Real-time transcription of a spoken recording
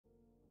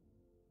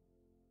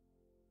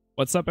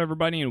What's up,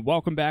 everybody, and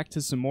welcome back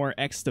to some more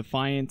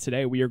XDefiant.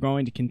 Today we are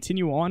going to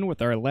continue on with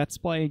our Let's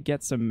Play,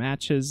 get some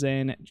matches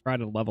in, try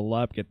to level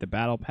up, get the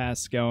battle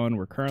pass going.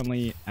 We're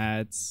currently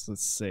at,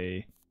 let's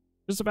see,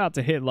 just about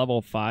to hit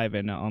level 5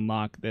 and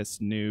unlock this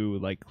new,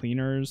 like,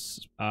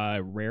 cleaners,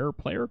 rare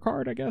player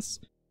card, I guess.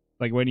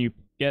 Like, when you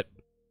get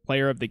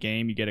player of the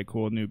game, you get a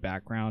cool new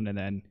background, and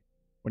then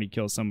when you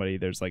kill somebody,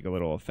 there's, like, a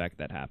little effect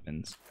that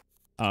happens.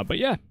 But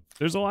yeah,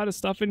 there's a lot of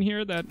stuff in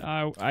here that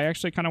I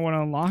actually kind of want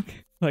to unlock.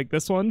 Like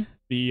this one,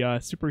 the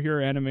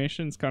superhero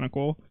animation is kind of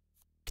cool.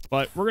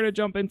 But we're going to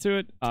jump into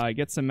it,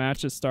 get some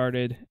matches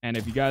started. And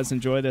if you guys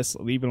enjoy this,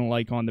 leaving a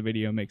like on the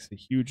video makes a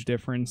huge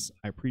difference.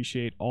 I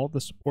appreciate all the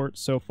support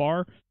so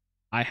far.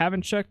 I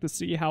haven't checked to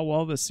see how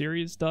well the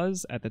series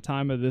does at the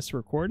time of this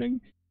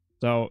recording.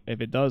 So if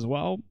it does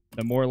well,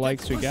 the more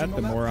likes we get,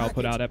 the more I'll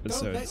put out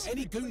episodes.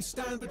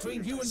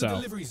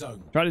 So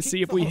try to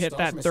see if we hit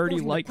that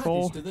 30 like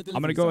goal.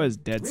 I'm going to go as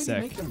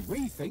Dedsec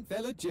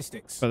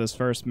for this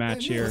first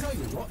match here.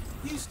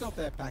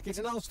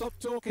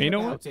 You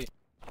know what?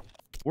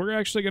 We're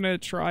actually going to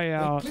try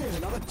out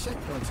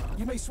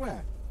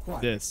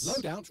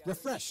this.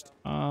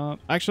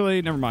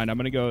 Actually, never mind. I'm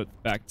going to go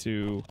back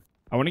to...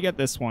 I want to get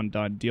this one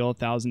done. Deal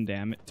 1,000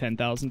 damage,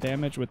 10,000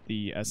 damage with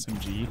the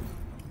SMG.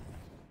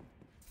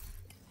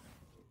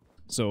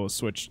 So we'll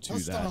switch to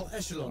that.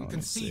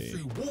 Let's see.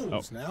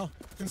 Oh.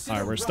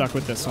 Alright, we're stuck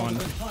with this one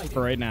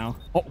for right now.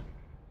 Oh,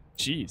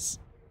 jeez.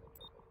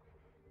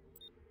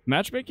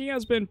 Matchmaking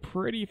has been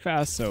pretty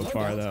fast so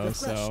far, though,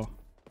 so...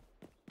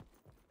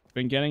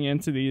 Been getting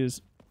into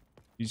these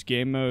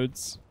game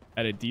modes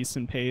at a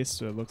decent pace,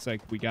 so it looks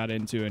like we got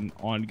into an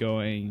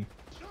ongoing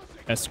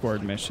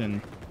escort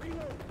mission.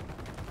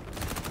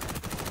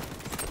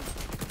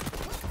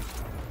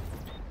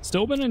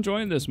 Still been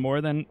enjoying this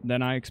more than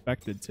I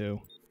expected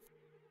to.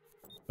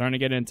 Starting to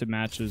get into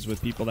matches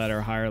with people that are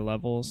higher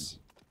levels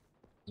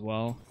as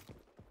well.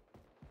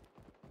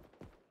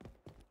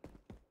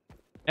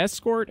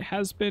 Escort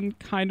has been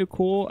kind of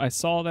cool. I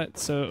saw that,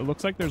 so it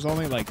looks like there's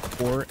only like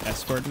 4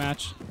 escort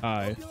maps.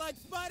 Or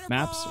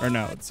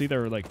no, it's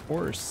either like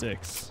 4 or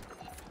 6.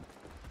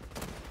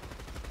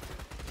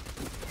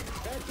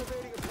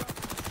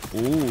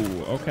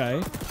 Ooh,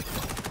 okay.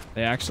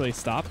 They actually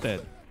stopped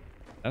it.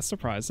 That's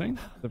surprising.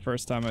 The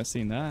first time I've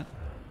seen that.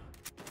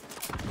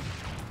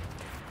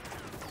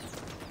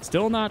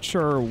 Still not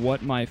sure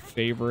what my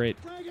favorite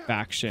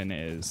faction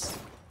is.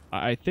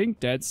 I think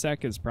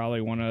Dedsec is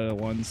probably one of the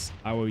ones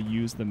I will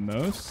use the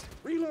most.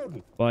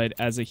 But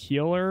as a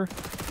healer,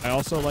 I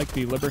also like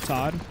the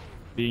Libertad,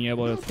 being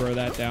able to throw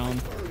that down,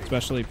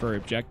 especially for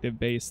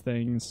objective-based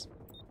things.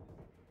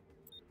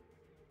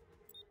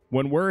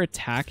 When we're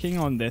attacking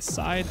on this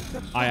side,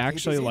 I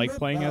actually like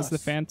playing as the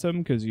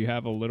Phantom because you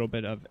have a little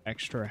bit of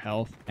extra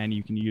health and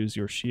you can use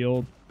your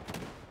shield.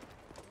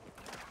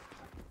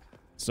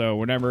 So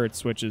whenever it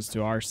switches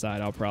to our side,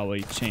 I'll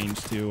probably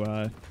change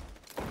to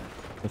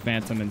the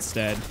Phantom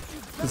instead,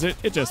 because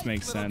it just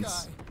makes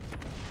sense.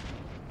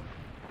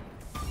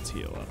 Let's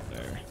heal up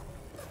there.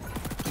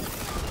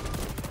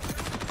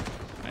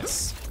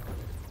 Nice.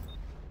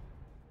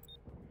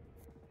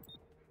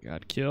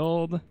 Got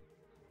killed.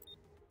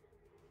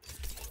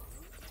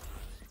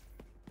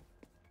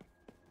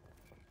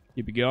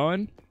 Keep it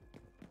going.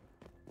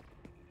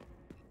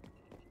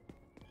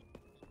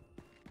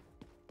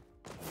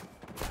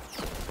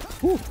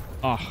 Whew.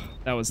 Oh,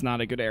 that was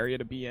not a good area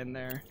to be in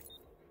there.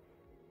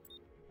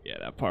 Yeah,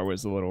 that part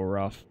was a little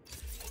rough.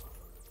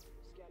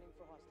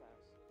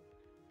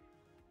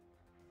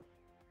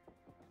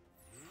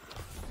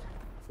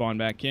 Spawn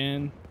back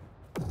in.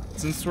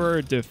 Since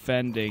we're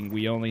defending,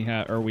 we only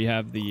have, or we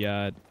have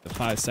the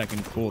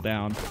 5-second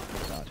cooldown.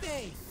 God.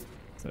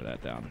 Throw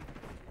that down.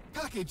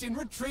 Package in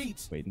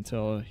retreat. Wait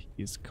until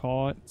he's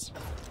caught.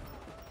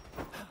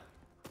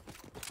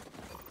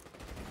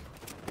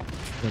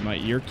 But my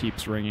ear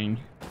keeps ringing.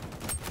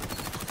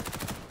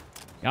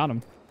 Got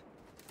him.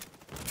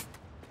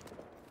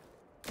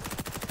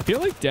 I feel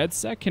like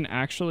Dedsec can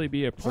actually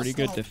be a pretty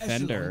good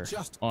defender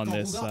on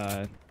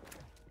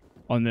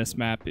this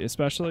map,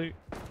 especially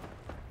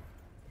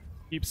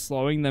keep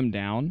slowing them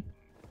down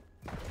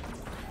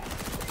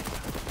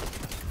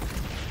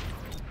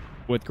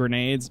with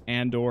grenades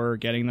and or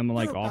getting them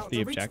like off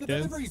the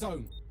objective.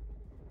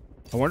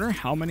 I wonder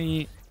how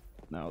many...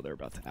 No, they're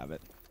about to have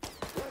it.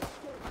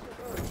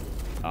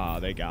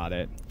 Ah, they got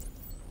it.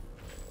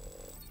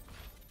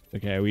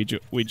 Okay,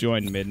 we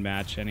joined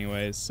mid-match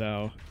anyways,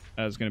 so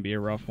that was going to be a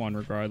rough one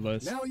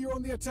regardless. Now you're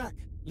on the attack.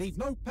 Leave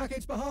no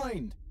package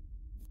behind.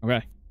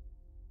 Okay.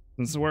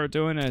 Since we're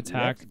doing an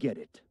attack, let's get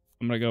it.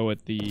 I'm going to go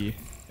with the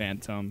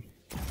Phantom.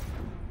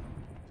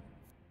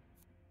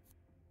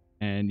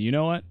 And you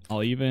know what?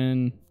 I'll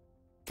even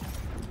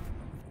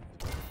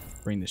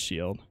bring the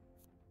shield.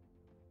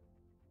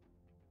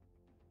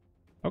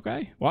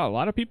 Okay. Wow, a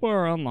lot of people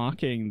are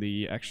unlocking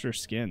the extra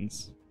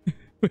skins.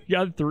 We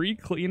got 3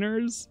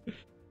 cleaners,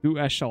 2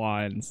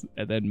 echelons,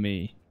 and then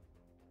me.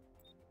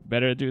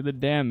 Better do the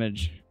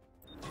damage.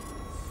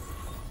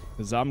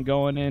 Because I'm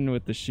going in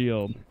with the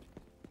shield.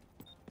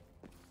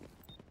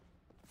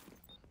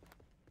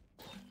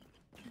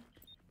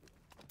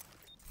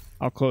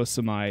 How close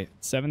am I?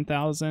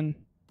 7,000.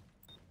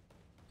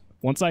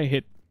 Once I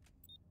hit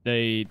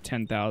the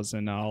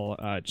 10,000,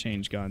 I'll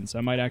change guns.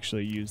 I might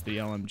actually use the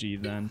LMG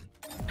then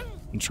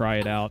and try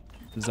it out,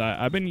 because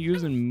I've been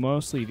using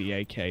mostly the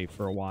AK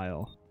for a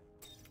while.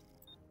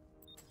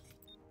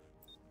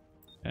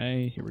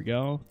 Okay, here we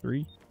go.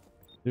 3,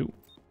 2,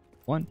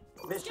 1.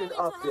 Mission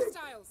update.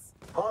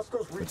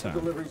 Hostiles reached the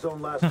delivery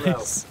zone last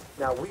Nice.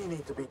 round. Now we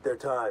need to beat their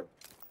time.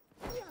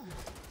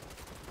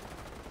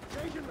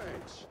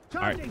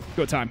 All right,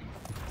 go time.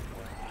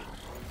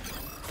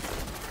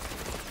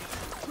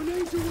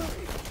 Grenades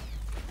away.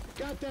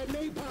 Got that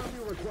napalm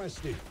you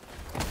requested.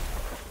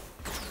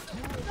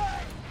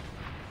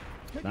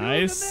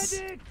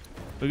 Nice.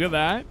 Look at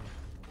that.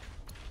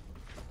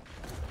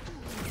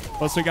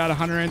 Plus we got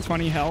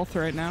 120 health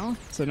right now,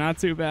 so not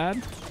too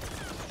bad.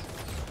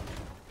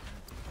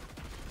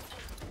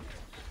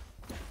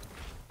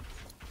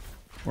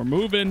 We're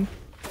moving.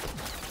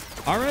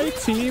 All right,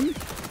 team.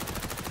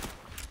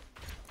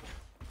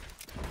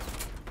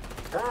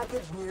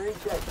 Package nearing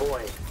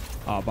checkpoint.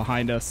 Oh,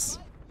 behind us.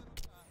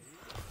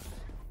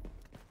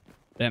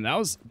 Damn, that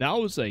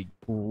was a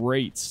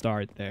great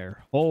start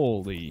there.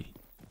 Holy.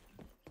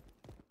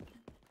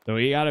 So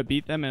we gotta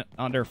beat them in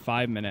under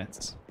 5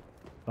 minutes.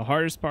 The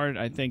hardest part,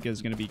 I think,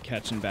 is gonna be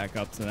catching back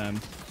up to them.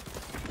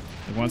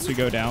 And once we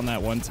go down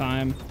that one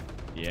time,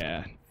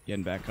 yeah,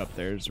 getting back up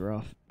there is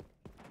rough.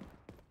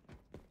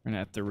 We're gonna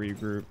have to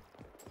regroup.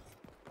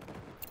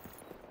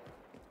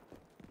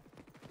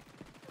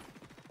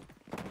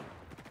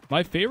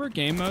 My favorite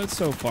game mode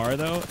so far,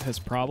 though, has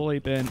probably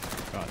been...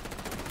 God.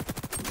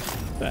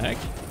 The heck?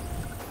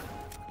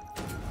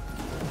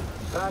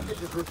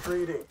 Package is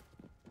retreating.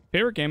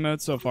 Favorite game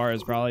mode so far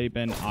has probably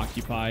been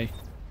Occupy.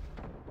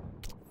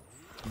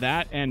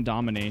 That and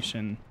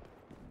Domination.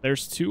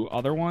 There's 2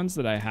 other ones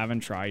that I haven't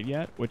tried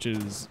yet, which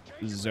is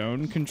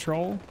Zone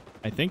Control.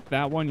 I think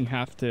that one you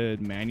have to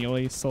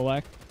manually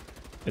select.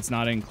 It's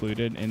not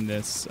included in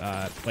this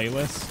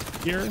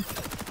playlist here.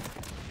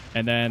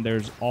 And then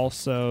there's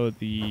also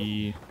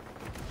the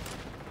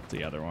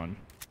other one.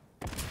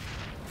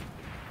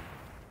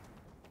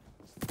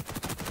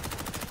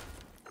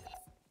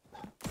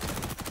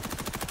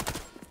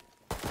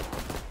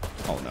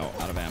 Oh no,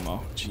 out of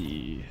ammo.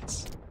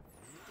 Jeez.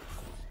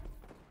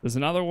 There's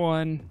another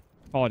one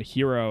called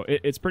Hero.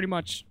 It's pretty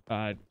much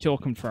kill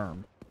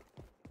confirm,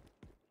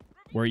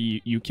 where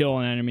you kill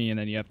an enemy and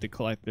then you have to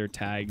collect their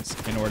tags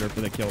in order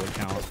for the kill to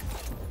count.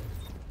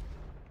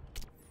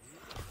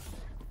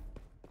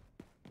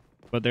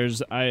 But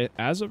there's,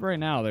 as of right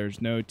now,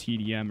 there's no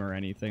TDM or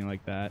anything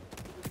like that.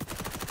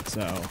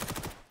 So,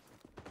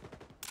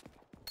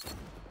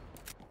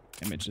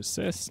 image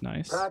assist,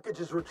 nice.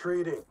 Package is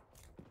retreating.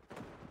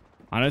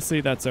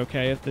 Honestly, that's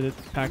okay if the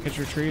package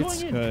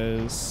retreats,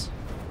 because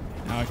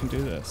now I can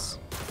do this.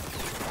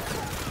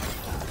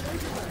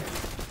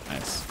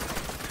 Nice.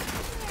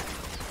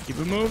 Keep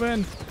it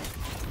moving.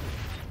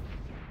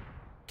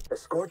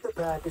 Escort the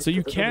package. So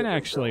you to the can delivery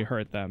actually zone.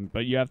 hurt them,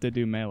 but you have to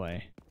do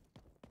melee.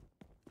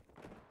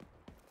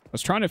 I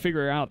was trying to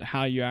figure out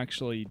how you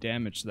actually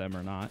damage them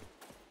or not.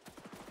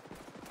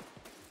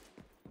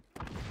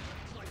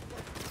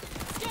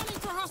 Scanning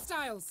for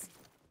hostiles.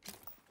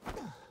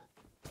 All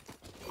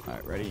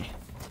right, ready.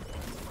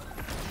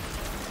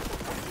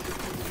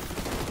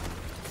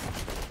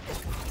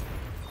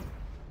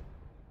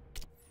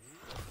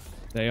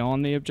 Stay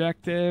on the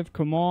objective.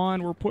 Come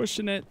on, we're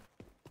pushing it.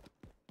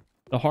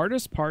 The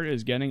hardest part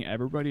is getting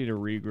everybody to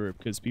regroup,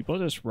 because people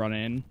just run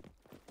in.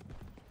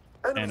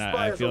 Enemy And I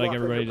spies feel are like locked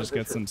everybody into just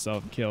gets position.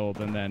 themselves killed,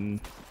 and then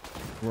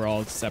we're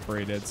all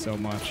separated so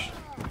much.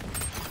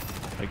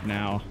 Like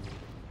now.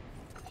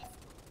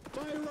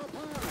 Fire up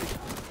high.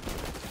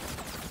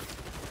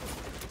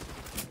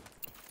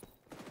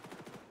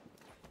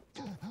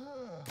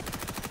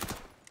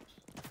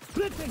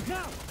 Blitzing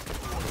now.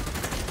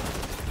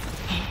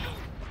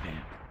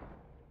 Man.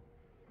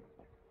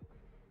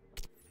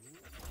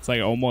 It's like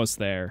almost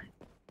there.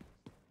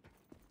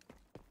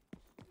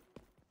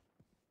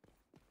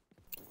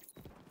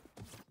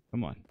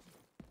 Come on.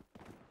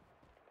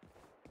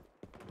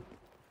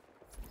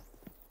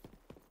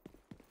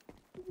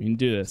 We can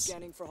do this.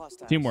 Scanning for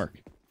hostiles.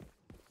 Teamwork.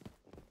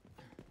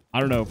 I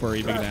don't know if we're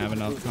even gonna have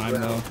enough time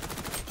though.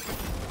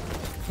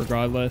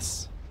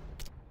 Regardless.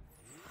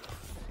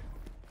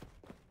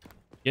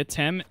 Get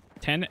 10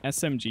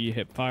 SMG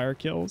hipfire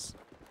kills.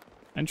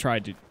 I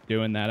tried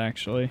doing that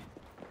actually.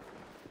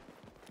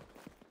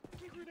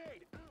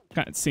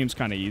 It seems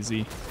kind of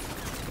easy.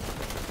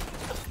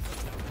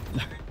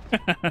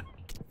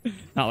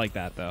 Not like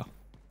that though.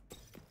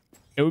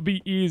 It would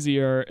be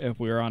easier if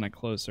we were on a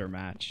closer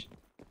match.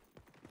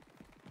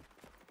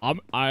 I'm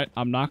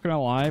not gonna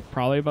lie,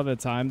 probably by the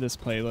time this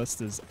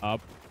playlist is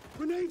up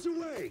Grenades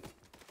away.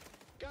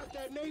 Got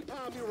that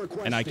napalm you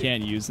requested. and I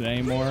can't use it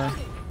anymore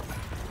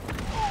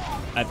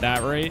at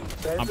that rate,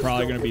 I'm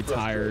probably gonna be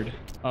tired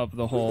of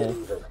the whole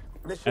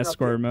Mission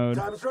escort update. mode.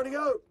 Time's running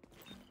out.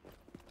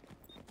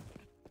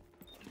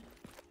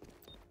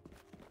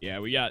 Yeah,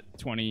 we got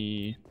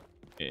 20.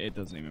 It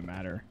doesn't even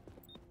matter.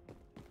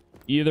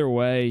 either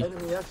way,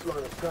 Enemy echelon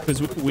is tracking because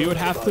the we would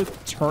have to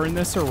target. turn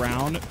this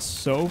around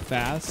so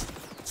fast,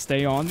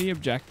 stay on the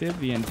objective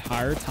the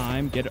entire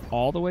time, get it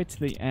all the way to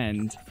the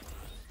end,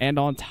 and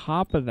on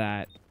top of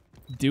that,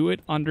 do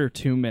it under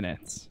 2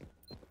 minutes.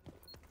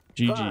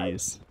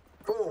 GG's.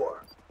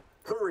 4,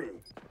 3,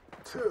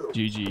 2.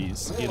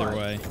 GG's. Either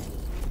way.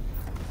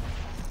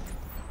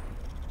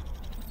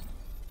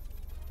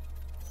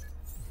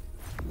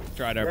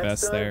 Tried our Next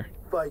best time, there.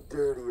 Fight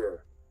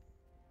dirtier.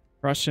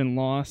 Russian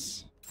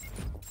loss.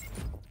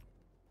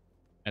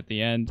 At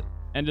the end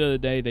of the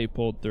day, they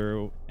pulled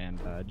through, and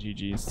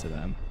GG's to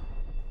them.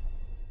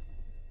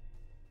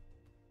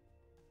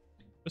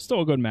 It was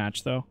still a good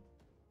match, though.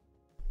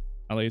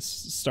 At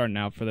least starting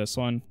out for this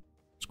one.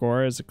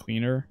 Score as a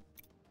cleaner.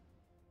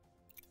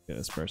 Get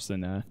this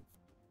person.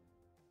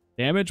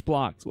 Damage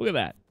blocked. Look at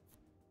that.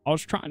 I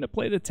was trying to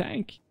play the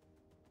tank.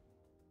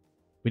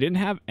 We didn't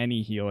have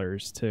any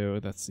healers, too.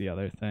 That's the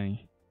other thing.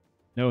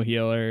 No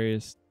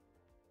healers.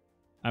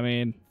 I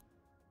mean,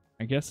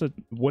 I guess it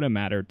wouldn't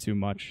matter too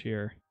much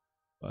here.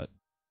 But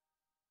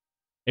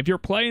if you're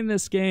playing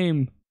this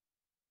game,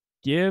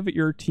 give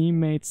your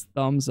teammates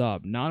thumbs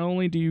up. Not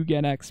only do you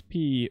get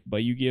XP,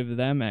 but you give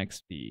them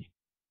XP.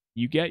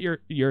 You get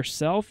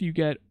yourself, you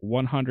get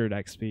 100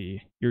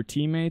 XP. Your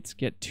teammates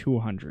get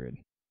 200.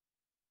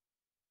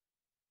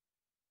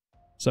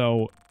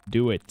 So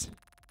do it.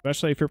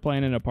 Especially if you're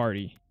playing in a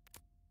party.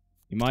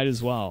 You might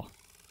as well.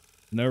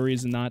 No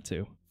reason not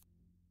to.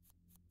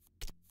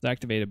 Let's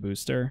activate a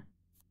booster.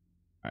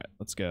 Alright,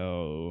 let's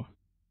go.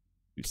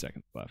 2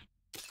 seconds left.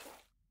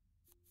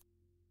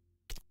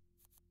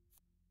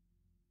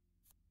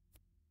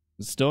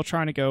 I'm still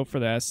trying to go for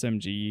the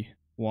SMG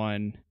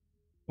one.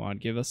 Come on,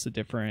 give us a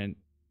different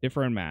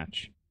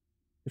match.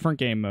 Different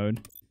game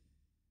mode.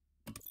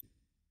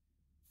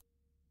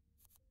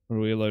 What are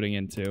we loading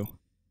into?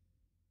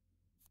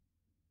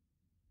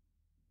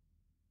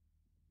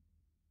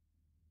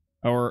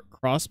 Or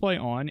crossplay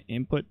on,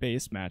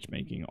 input-based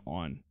matchmaking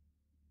on.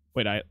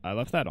 Wait, I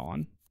left that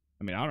on?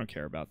 I mean, I don't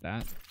care about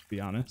that, to be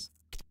honest.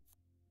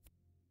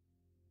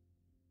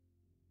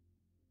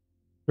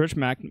 Switch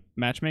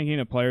matchmaking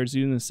to players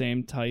using the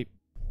same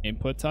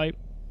input type.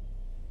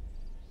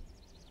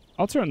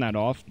 I'll turn that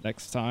off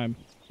next time.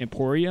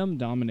 Emporium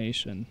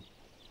domination.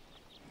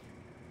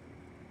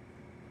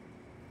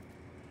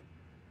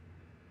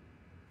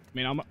 I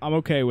mean, I'm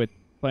okay with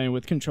playing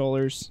with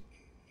controllers.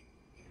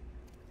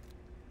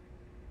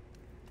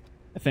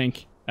 I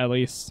think, at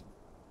least.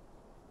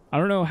 I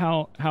don't know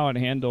how it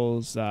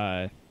handles,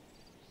 I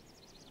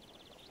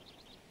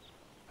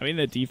mean,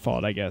 the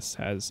default, I guess,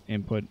 has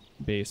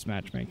input-based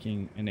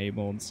matchmaking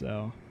enabled,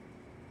 so.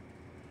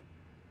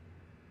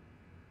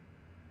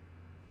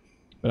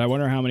 But I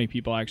wonder how many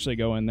people actually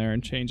go in there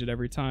and change it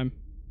every time.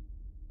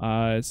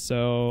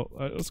 So,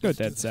 let's go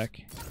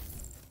Dedsec.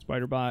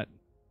 Spiderbot.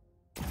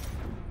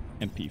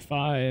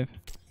 MP5.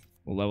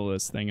 We'll level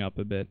this thing up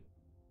a bit.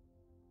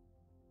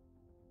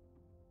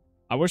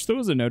 I wish there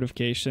was a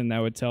notification that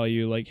would tell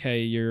you, like, hey,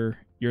 your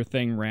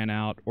thing ran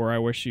out, or I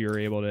wish you were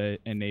able to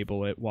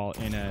enable it while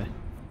in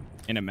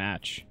a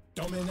match.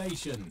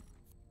 Domination.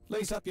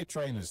 Lace up your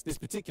trainers. This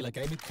particular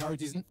game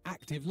encourages an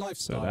active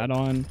lifestyle. So that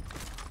on.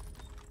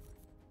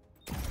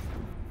 There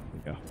we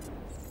go.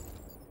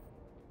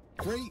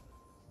 3,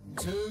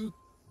 2,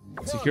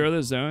 1. Secure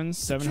the zones.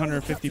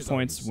 750 Capture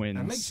points zones, and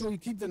make wins. sure you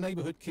keep the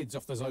neighborhood kids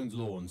off the zone's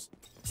lawns.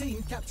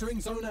 Team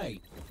capturing Zone A.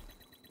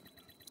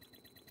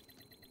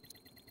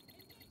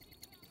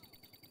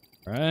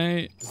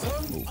 Right.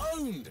 Zone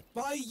owned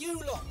by you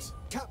lot.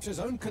 Capture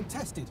zone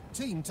contested.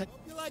 Team take.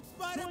 You like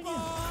spider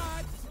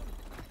bots?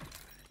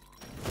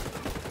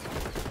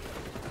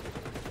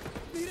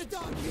 Need a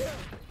dog here.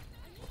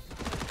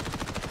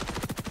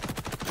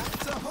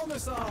 That's a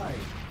homicide.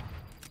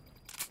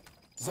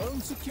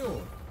 Zone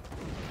secure.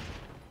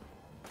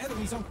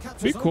 Enemies on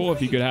capture. It'd be cool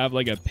if you could have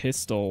like a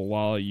pistol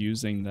while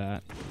using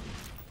that.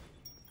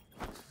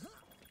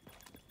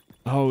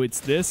 Oh,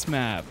 it's this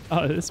map.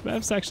 Oh, this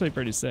map's actually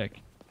pretty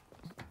sick.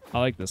 I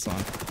like this one.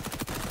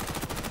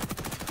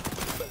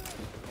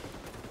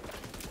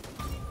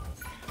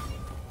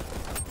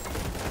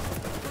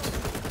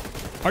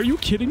 Are you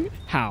kidding me?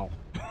 How?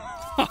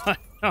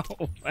 No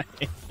way.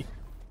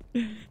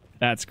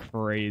 That's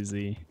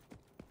crazy.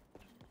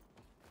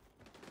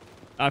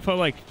 I put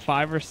like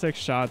 5 or 6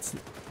 shots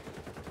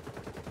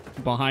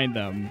behind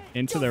them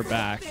into their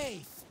back.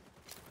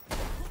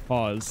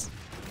 Pause.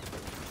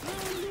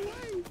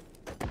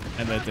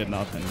 And that did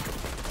nothing.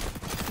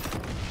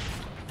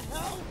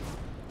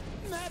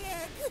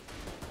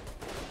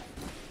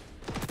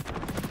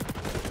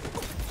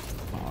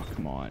 Oh,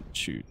 come on.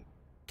 Shoot.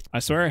 I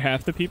swear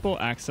half the people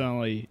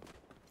accidentally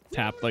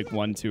tapped like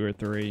 1, 2, or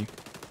 3.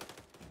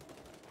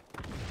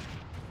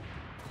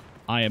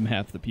 I am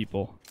half the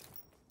people.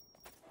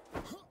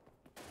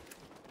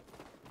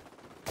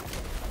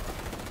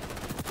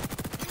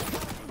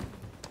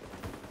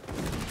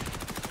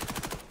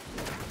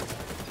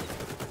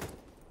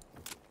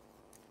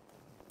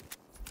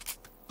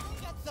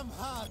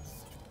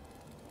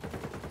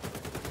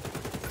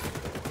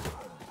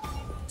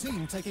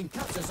 Team taking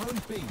capture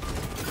zone B.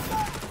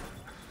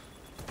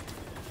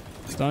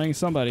 Stunning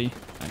somebody.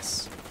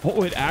 Nice.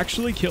 Oh, it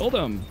actually killed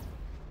him.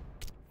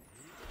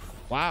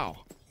 Wow.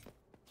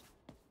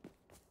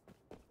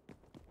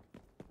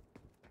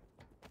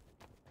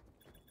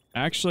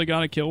 Actually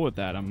got a kill with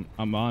that.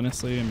 I'm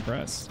honestly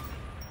impressed.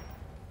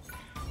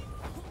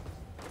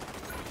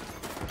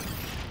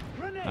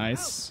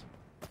 Nice.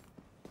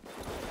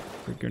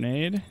 Good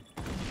grenade.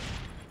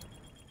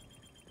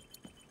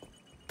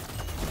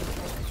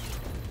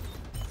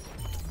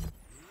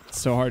 It's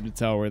so hard to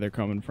tell where they're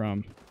coming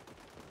from.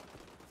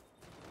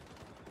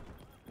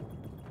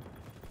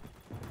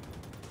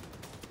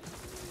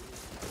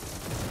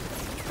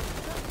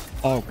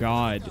 Oh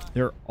god,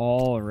 they're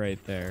all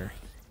right there.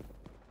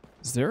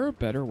 Is there a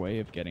better way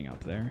of getting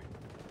up there?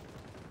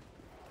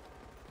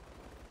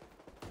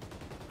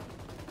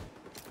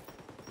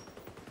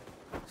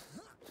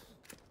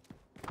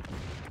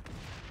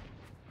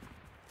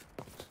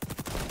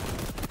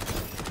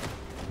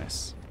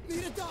 Nice.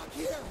 Need a dock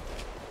here.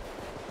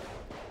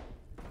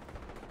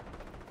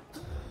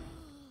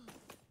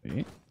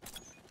 Wait.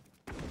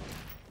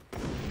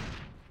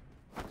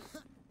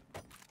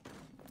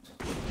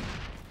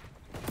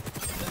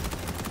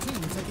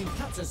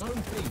 Capture zone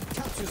B.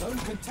 Capture zone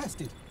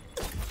contested.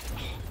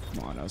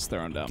 Come on, I was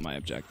throwing down my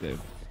objective.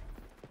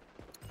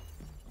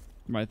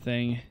 My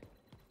thing.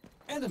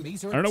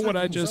 Enemies are I don't know what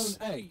I attacking just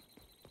zone A.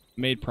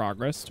 made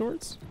progress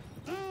towards.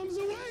 Arms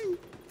away!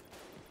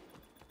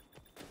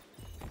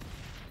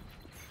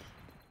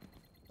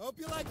 Hope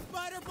you like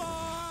spider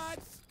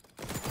bots.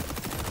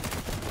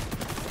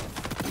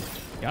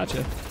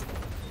 Gotcha.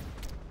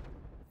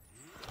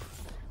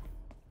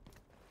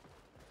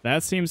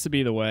 That seems to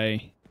be the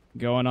way.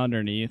 Going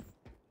underneath.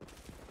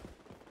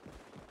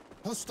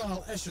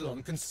 Hostile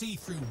echelon can see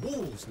through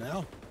walls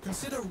now.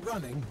 Consider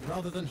running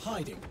rather than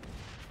hiding.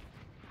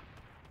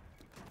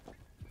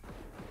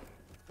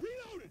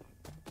 Reloaded!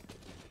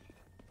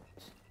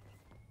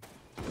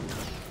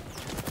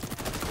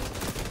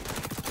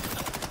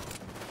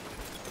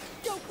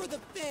 Go for the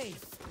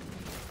face.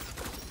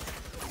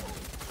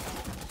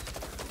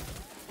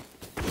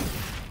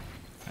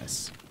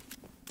 Nice.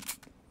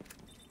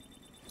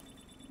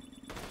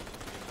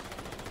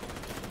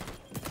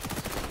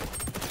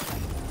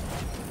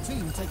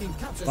 Team taking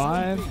capture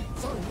Five. zone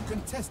B. Zone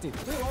contested.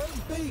 They're on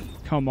B.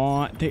 Come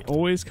on. They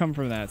always come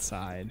from that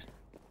side.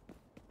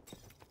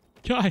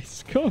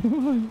 Guys, come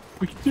on.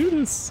 We can do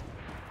this.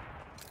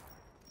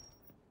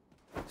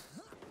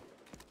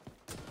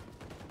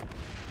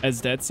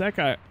 As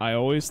Dedsec, I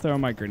always throw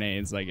my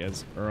grenades like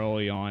as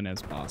early on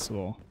as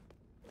possible.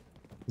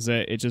 Because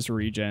it just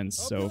regens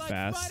so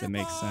fast, it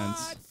makes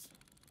sense.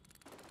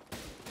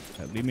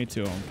 Okay, lead me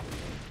to them.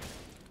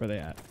 Where they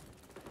at?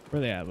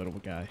 Where they at, little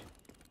guy?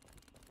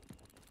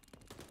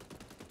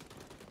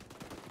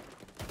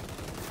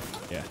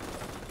 Yeah.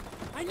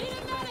 I need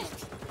a medic!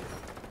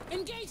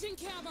 Engaging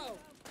camo!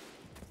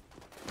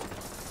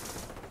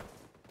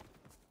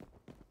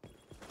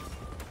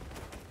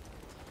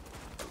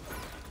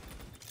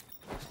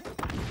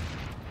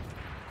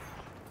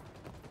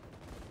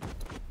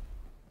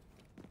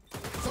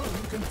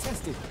 Zone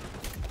contested.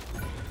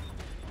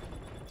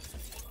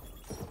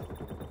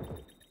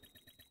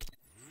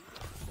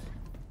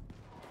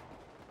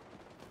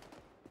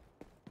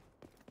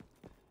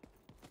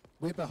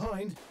 We're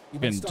behind. You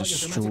Getting must start your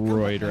dramatic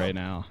destroyed comeback right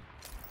now.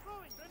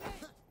 now.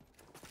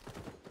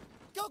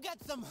 Go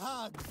get some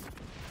hugs.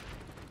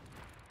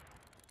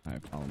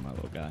 Alright, follow my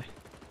little guy.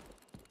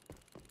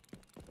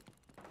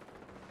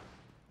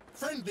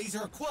 Friendlies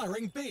are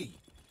acquiring B.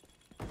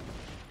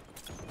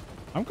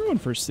 I'm going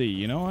for C,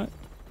 you know what?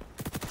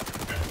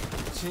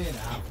 Cheer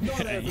now.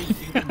 Not every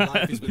human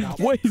life is without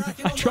Wait,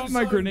 cracking I on dropped those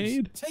my zones.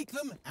 grenade? Take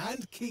them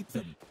and keep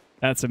them.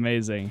 That's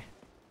amazing.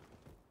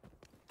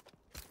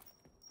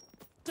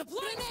 Deploy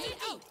grenade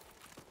out!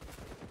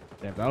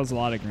 Yeah, that was a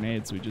lot of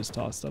grenades we just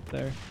tossed up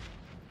there.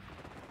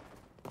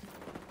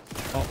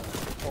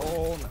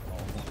 Oh no.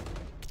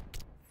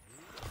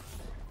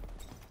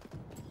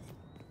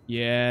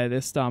 Yeah,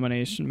 this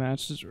domination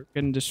match is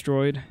getting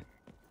destroyed.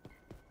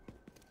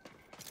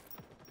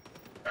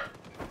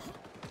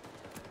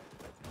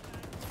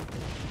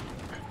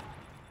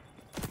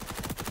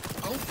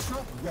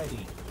 Ultra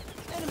ready.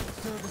 Enemy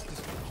service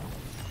destroyed.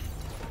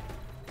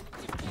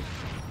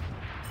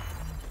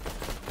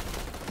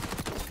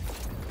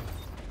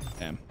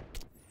 Damn.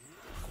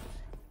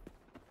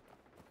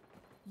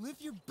 Live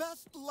your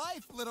best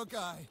life, little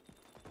guy.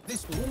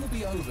 This will all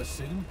be over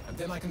soon, and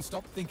then I can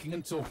stop thinking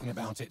and talking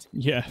about it.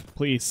 Yeah,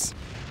 please.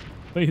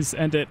 Please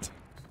end it.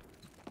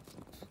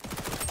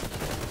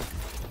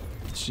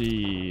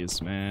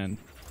 Jeez, man.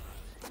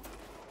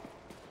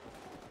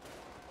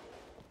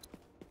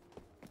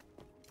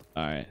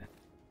 Alright.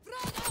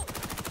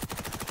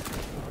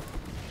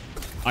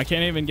 I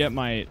can't even get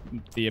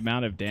the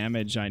amount of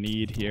damage I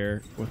need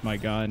here with my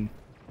gun.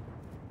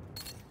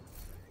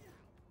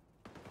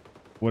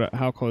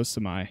 How close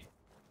am I?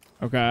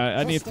 Okay,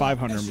 I need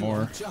 500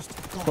 more.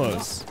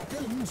 Close.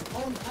 Goons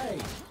on A.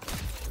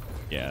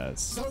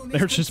 Yes.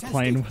 They're just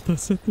playing with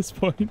us at this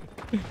point.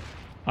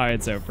 Alright,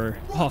 it's over.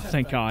 Oh,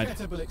 thank God.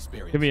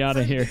 Get me out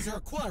of here.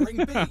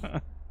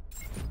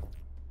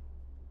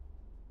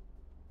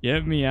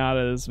 Get me out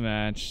of this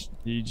match.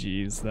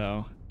 GG's,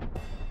 though.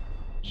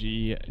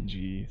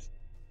 GG's.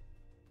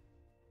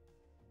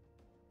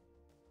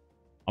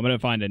 I'm going to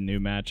find a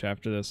new match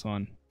after this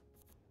one.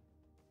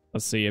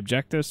 Let's see.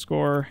 Objective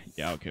score.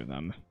 Yeah, I'll give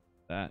them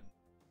that.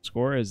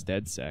 Score is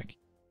Dedsec.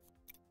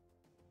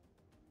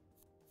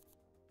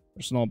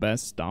 Personal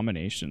best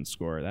domination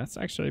score. That's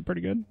actually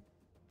pretty good.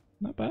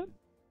 Not bad.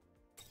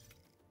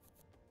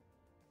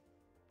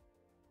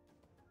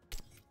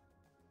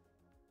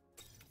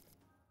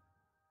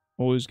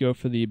 Always go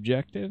for the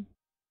objective.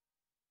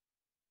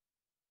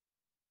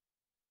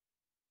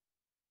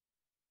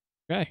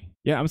 Okay.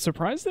 Yeah, I'm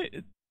surprised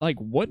they... Like,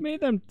 what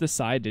made them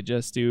decide to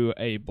just do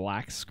a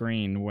black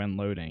screen when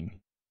loading?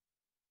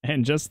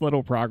 And just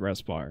little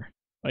progress bar.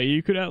 Like,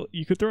 you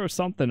could throw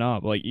something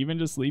up. Like, even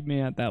just leave me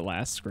at that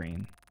last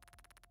screen.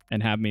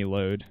 And have me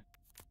load.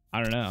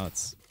 I don't know.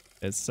 It's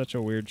such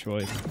a weird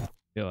choice, I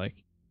feel like.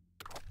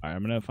 Alright,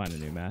 I'm gonna find a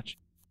new match.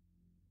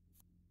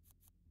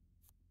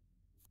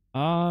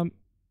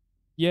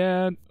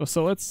 Yeah,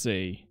 so let's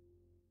see.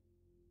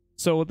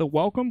 So the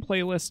welcome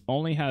playlist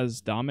only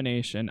has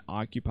domination,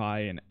 occupy,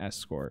 and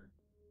escort.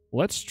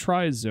 Let's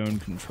try zone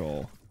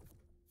control.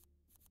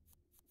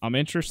 I'm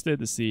interested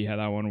to see how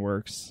that one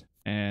works.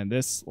 And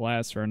this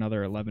lasts for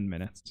another 11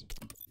 minutes.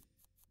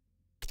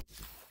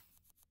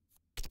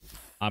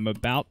 I'm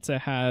about to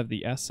have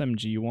the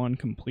SMG one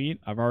complete.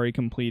 I've already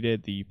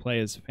completed the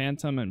play as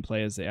Phantom and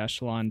play as the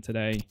Echelon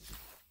today.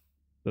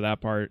 So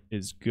that part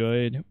is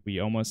good. We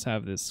almost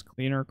have this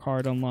cleaner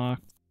card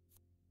unlocked.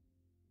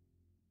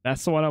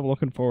 That's the one I'm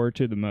looking forward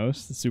to the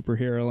most, the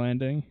superhero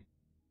landing.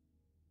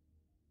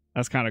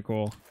 That's kind of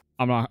cool.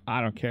 I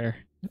don't care.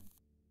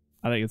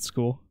 I think it's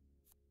cool.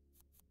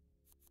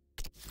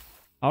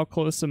 How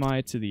close am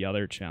I to the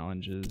other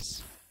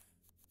challenges?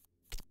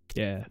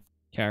 Yeah,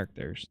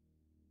 characters.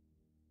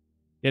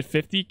 Get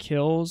 50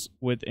 kills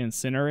with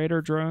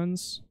incinerator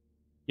drones.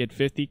 Get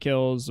 50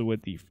 kills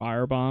with the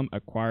firebomb.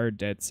 Acquire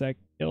Dedsec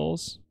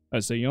kills.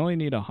 Oh, so you only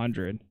need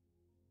 100.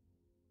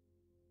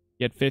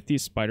 Get 50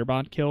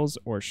 spiderbot kills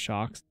or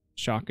shock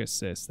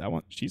assist. That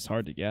one, she's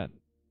hard to get.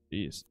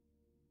 Jeez.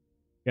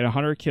 Get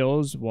 100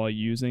 kills while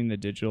using the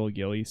digital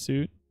ghillie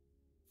suit.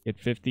 Get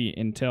 50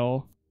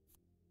 intel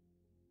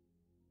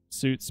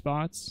suit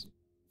spots.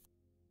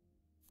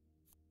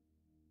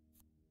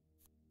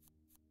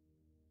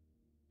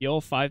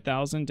 Heal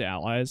 5,000 to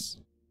allies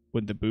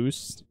with the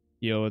boost.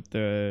 Heal with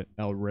the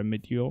El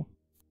Remedial.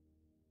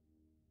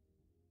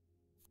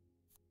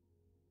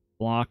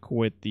 Block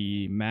with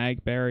the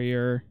mag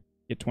barrier.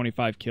 Get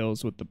 25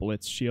 kills with the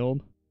blitz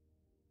shield.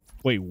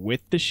 Wait,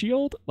 with the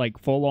shield? Like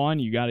full on,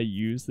 you gotta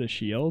use the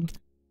shield?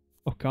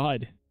 Oh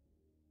god.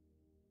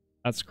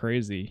 That's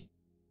crazy.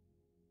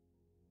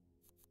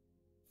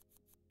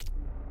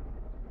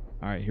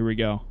 Alright, here we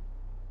go.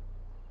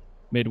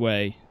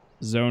 Midway.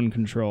 Zone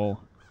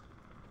control.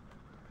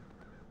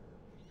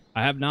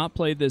 I have not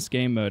played this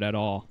game mode at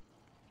all,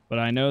 but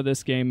I know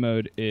this game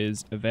mode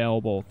is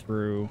available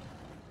through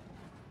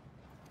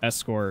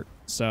Escort,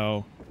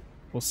 so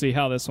we'll see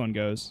how this one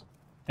goes.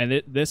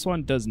 And this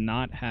one does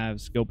not have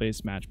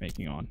skill-based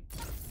matchmaking on,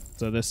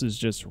 so this is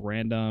just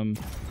random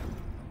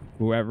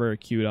whoever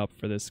queued up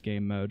for this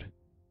game mode.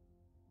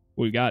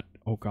 We got,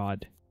 oh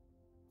god.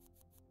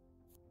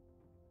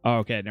 Oh,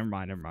 okay, never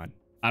mind.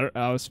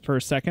 I was, for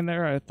a second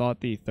there, I thought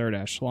the third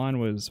echelon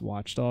was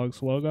Watch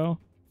Dogs logo.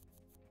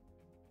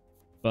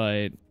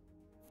 But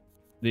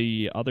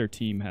the other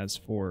team has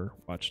 4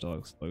 Watch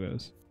Dogs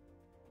logos.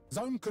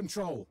 Zone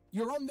control.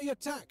 You're on the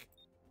attack.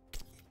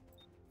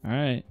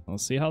 Alright, we'll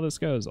see how this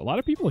goes. A lot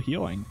of people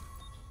healing.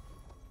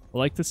 I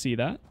like to see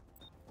that.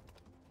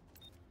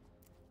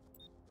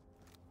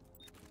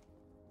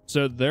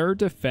 So they're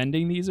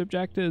defending these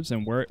objectives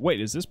and we're... Wait,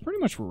 is this pretty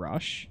much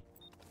rush?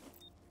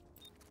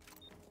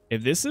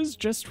 If this is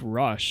just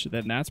rush,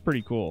 then that's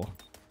pretty cool.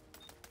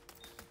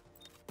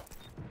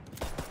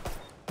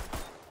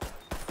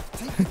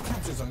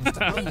 Zones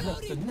to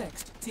unlock the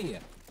next tier.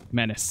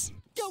 Menace.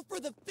 Go for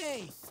the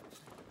face.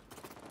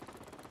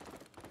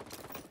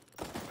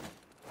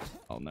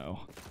 Oh no.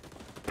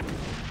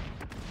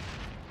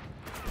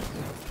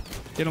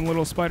 Get him,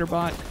 little spider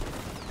bot.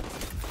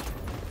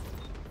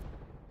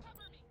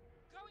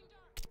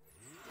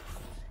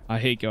 I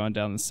hate going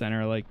down the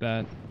center like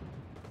that.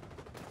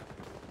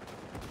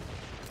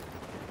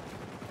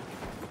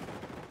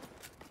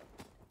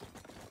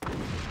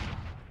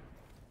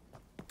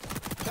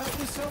 That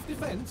was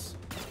self-defense.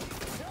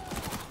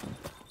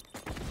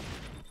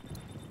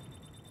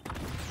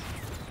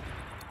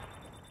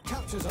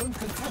 Capture zone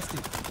contested.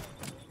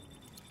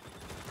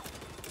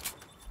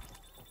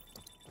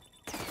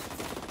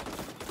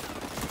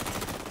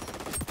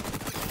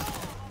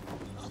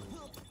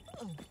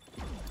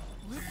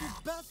 Live your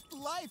best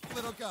life,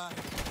 little guy.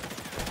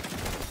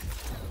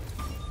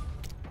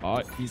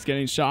 Oh, he's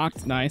getting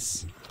shocked.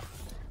 Nice.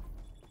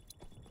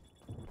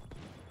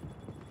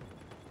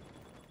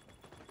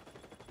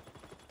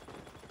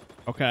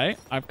 Okay,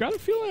 I've got a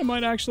feeling I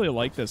might actually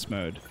like this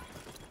mode.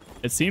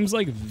 It seems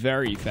like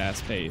very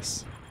fast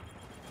paced.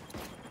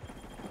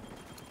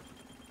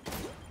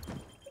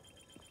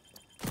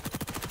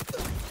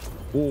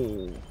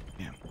 Oh,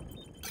 damn.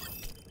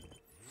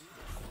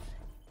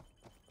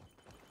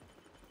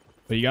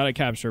 But you gotta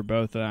capture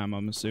both of them,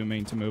 I'm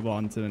assuming, to move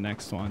on to the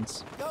next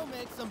ones. Go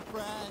make some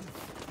friends.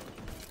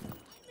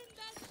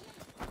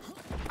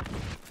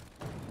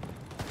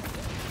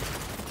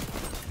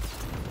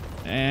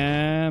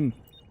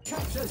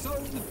 Capture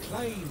zone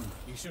claim.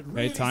 You should Okay,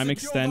 really time secure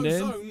those extended.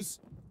 zones.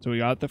 So we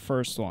got the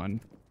first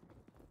one.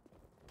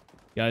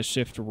 You gotta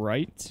shift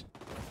right.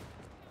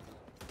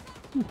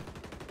 Whew.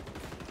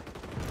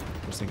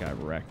 I think I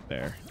wrecked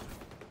there.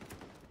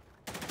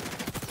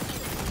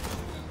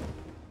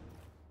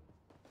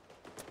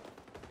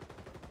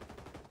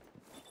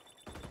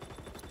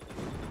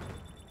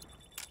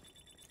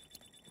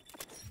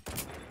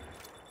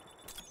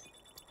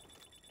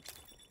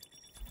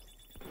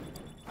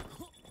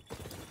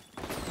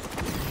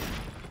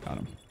 Got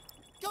him.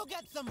 Go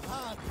get some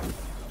hugs.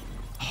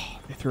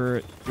 They threw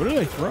it. What did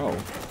they throw?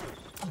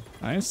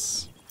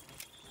 Nice.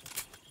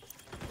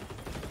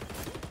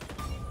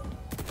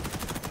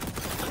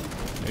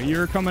 Knew you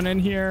were coming in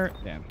here.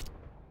 Damn.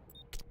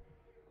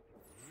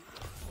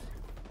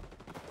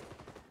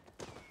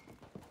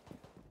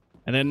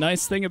 And the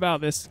nice thing about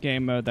this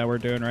game mode that we're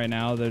doing right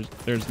now,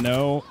 there's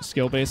no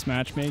skill-based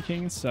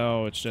matchmaking,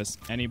 so it's just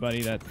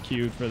anybody that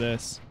queued for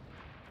this.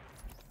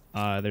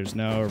 There's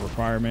no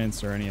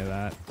requirements or any of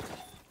that.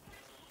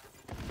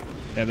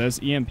 Yeah,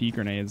 those EMP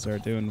grenades are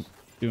doing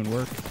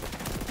work.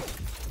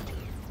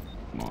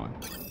 Come on.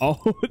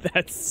 Oh,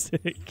 that's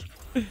sick.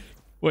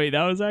 Wait,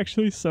 that was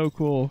actually so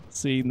cool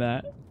seeing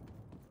that.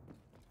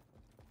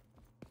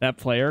 That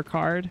player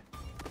card.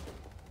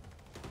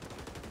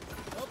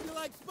 Hope you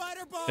like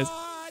spider bots.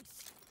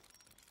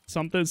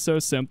 Something so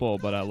simple,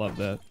 but I love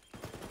that.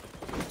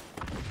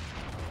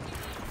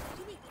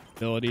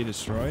 Ability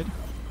destroyed.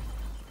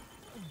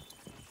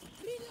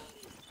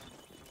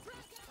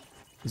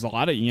 There's a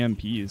lot of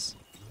EMPs.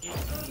 It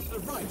earns the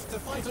right to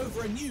fight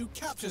over a new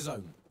capture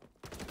zone.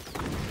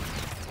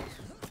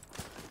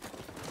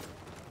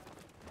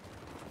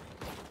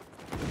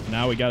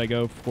 Now we gotta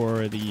go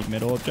for the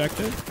middle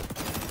objective.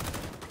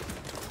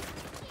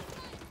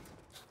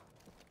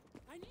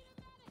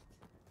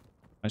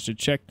 I should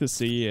check to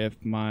see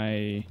if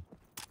my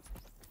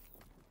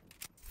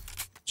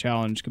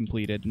challenge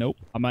completed. Nope.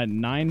 I'm at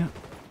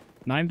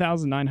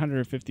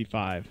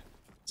 9,955.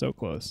 So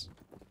close.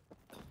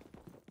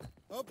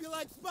 Hope you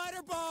like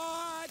spider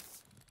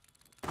bots.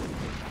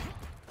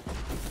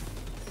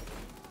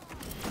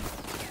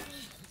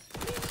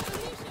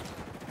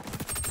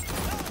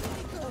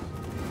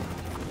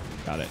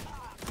 Got it.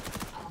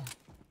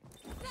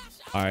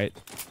 All right.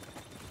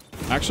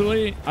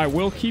 Actually, I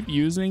will keep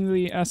using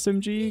the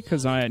SMG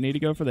because I need to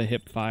go for the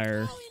hip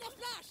fire.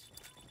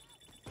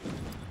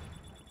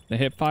 The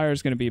hip fire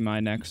is going to be my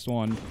next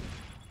one.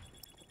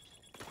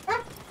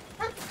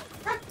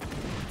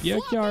 Yeah,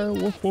 Kiara.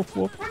 Woof, woof,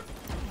 woof.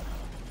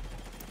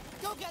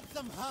 Go get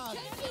some hugs.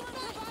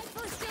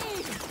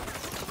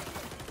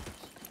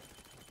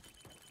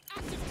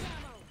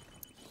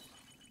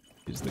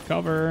 Use the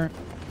cover.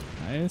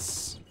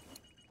 Nice.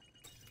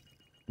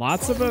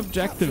 Lots of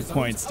objective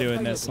points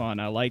doing this one.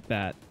 I like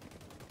that.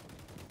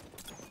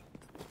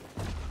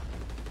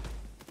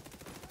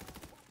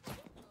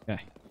 Okay,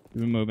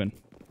 keep moving.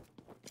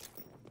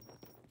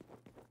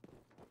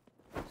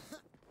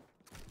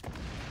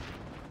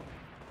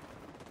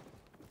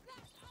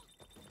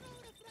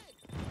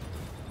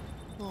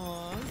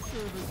 Aw,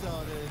 service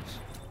outage.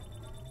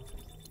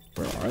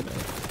 Where are they?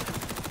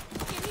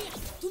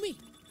 To me.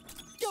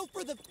 Go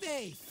for the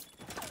face.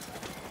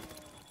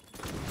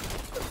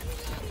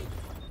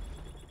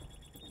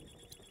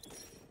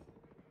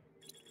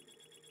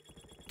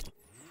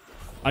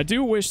 I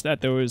do wish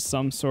that there was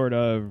some sort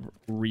of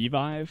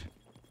revive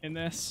in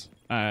this.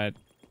 I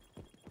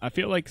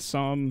feel like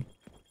some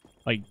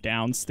like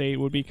downstate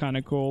would be kind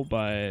of cool,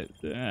 but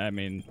I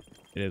mean,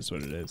 it is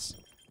what it is.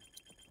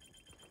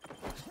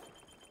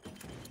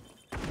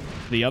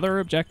 The other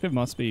objective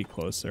must be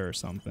closer or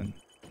something.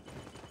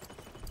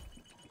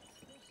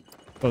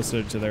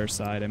 Closer to their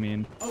side, I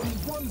mean. Only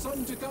one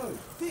zone to go.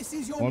 This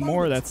is your One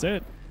more, that's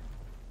it.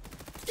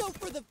 Go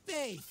for the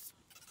face.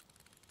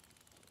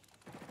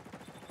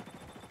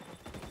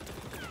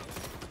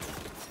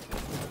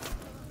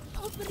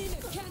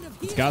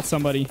 It's got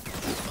somebody.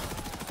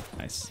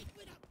 Nice.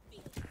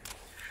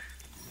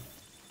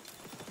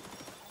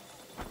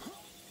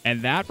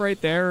 And that right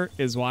there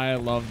is why I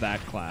love that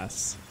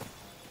class.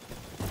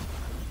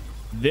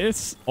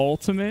 This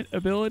ultimate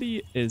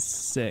ability is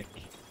sick.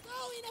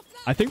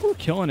 I think we're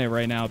killing it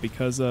right now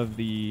because of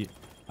the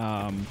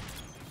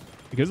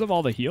because of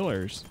all the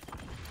healers.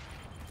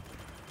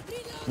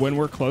 When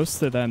we're close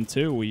to them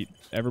too,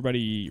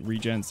 everybody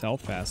regens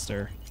health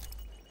faster.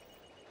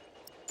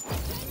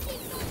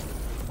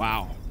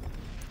 Wow.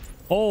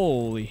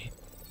 Holy.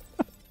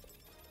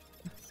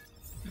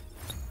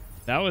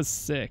 That was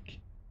sick.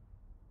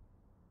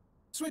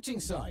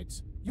 Switching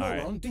sides. You're All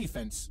right. on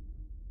defense.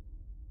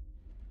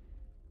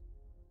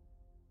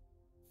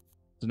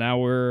 So now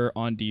we're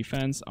on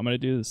defense. I'm going to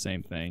do the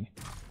same thing.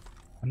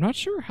 I'm not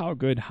sure how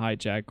good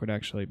hijack would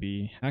actually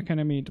be. Hack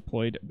enemy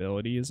deployed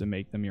abilities and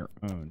make them your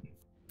own.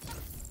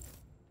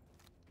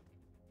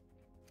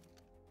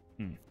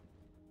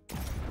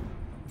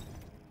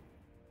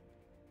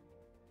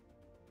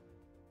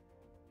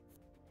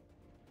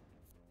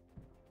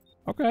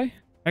 Okay.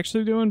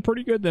 Actually doing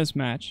pretty good this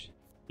match.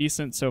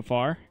 Decent so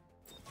far.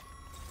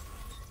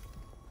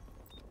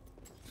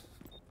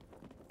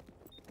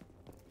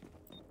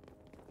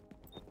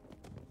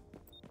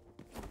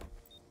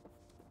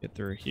 Get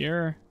through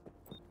here.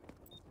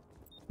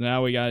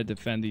 Now we gotta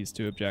defend these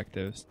two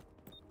objectives.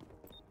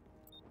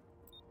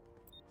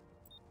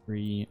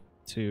 3,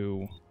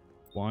 2,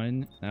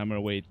 1. And I'm gonna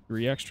wait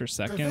 3 extra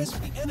seconds.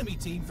 Prevent the enemy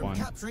team from 1,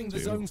 capturing the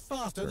 2, zones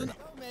faster 3. than... Go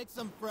make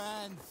some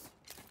friends.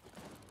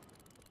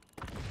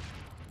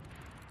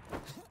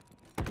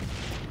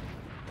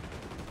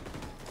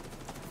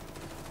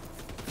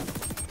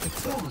 The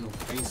terminal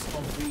pace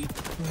of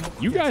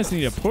the... You guys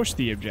need to push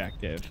the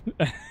objective.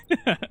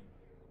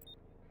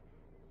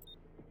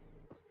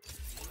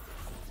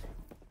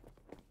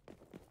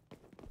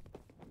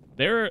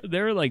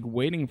 They're like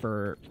waiting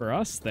for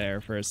us there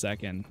for a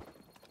second.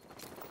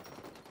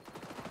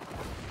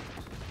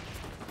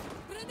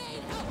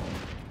 Grenade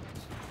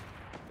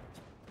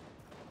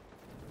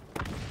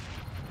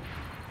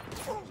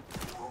out.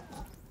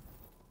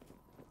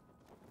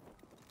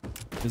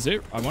 Is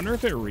it? I wonder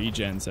if it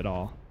regens at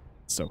all.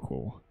 It's so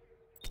cool.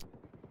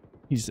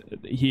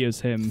 He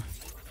is him.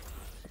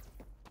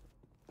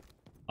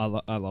 I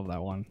love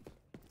that one.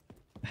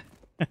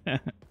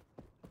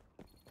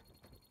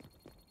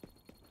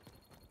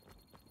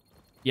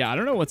 Yeah, I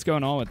don't know what's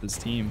going on with this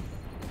team.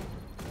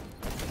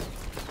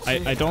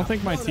 I don't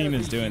think my team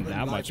is doing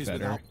that much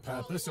better.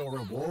 Purpose or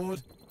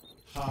reward?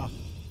 Ha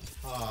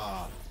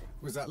ha.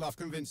 Was that laugh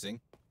convincing?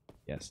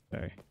 Yes,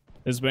 very.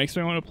 This makes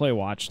me want to play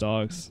Watch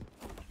Dogs.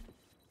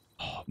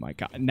 Oh my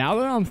god. Now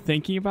that I'm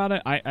thinking about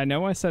it, I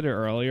know I said it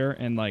earlier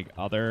in like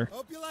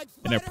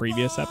in a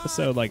previous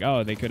episode, like,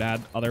 oh, they could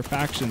add other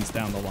factions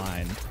down the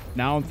line.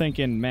 Now I'm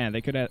thinking, man, they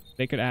could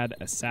add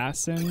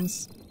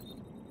assassins.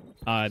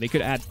 They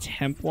could add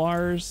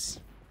Templars.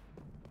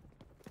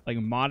 Like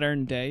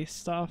modern day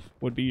stuff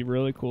would be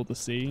really cool to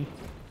see.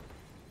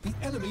 The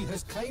enemy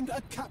has claimed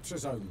a capture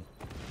zone.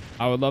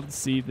 I would love to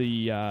see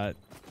the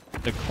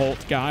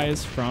cult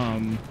guys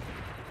from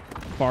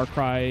Far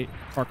Cry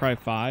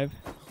 5.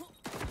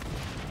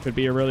 Could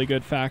be a really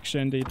good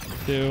faction to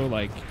do,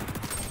 like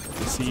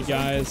the Sea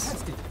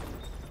guys.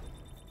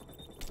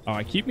 Oh,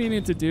 I keep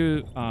meaning to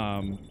do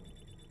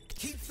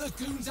Keep the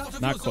goons out of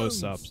not your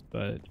close-ups, zones.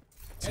 but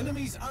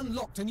Enemies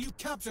unlocked a new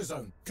capture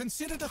zone.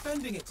 Consider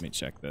defending it. let me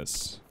check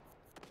this.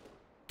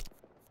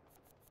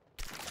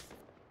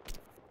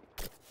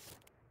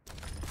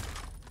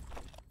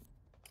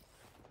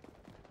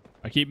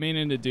 I keep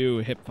meaning to do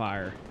hip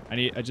fire.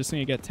 I just need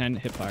to get 10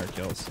 hip fire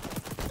kills.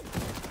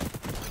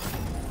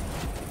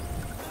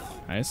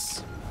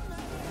 Nice.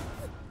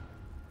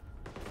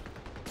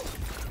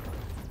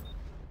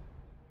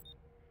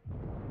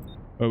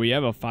 Oh, we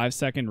have a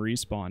 5-second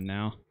respawn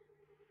now.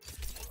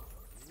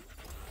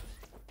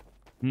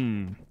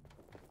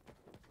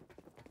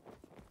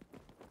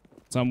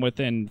 So I'm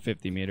within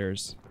 50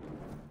 meters.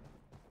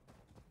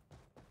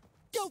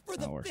 Go for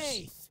the That works.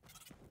 face.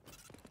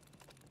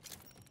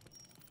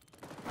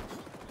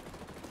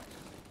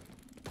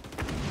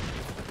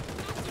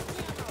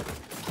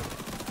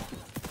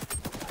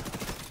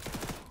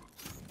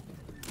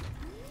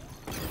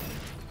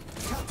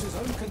 Capture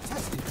zone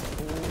contested.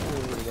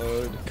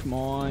 Reload. Come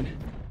on.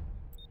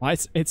 Why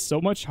it's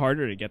so much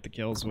harder to get the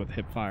kills with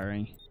hip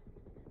firing.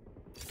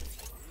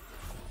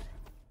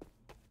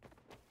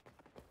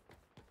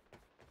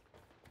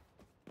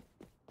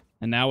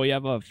 And now we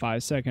have a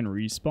 5-second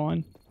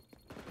respawn.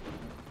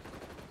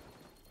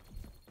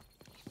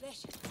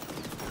 Flash.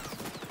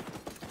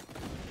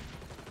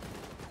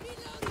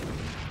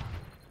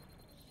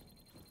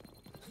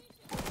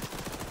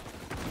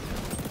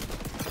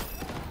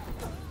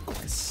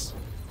 Nice.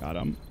 Got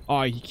him.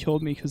 Oh, he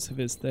killed me because of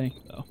his thing,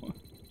 though. Oh,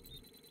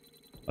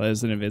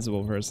 there's an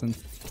invisible person.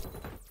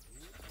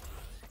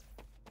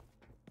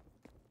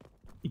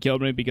 He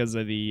killed me because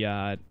of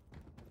the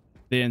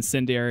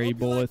incendiary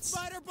bullets.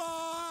 Spider bots.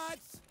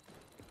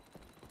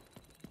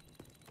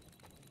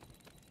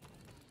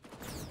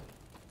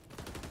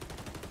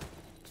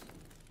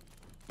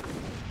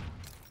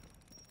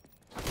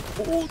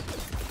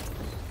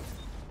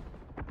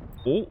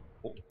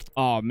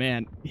 Oh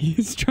man,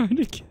 he's trying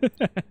to get.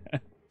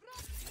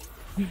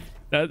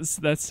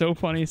 That's so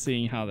funny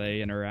seeing how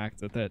they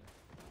interact with it.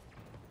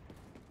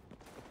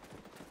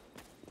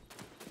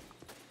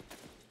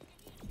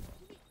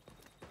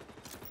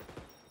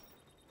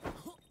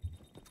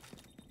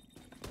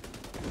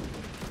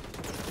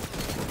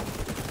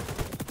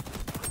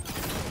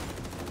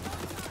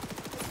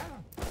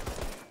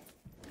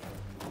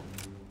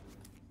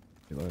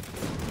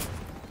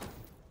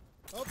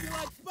 Hope you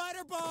like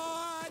spider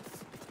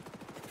bots.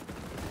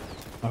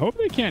 I hope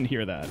they can't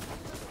hear that.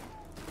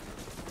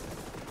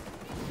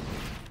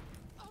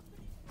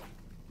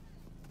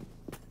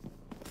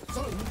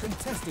 Zone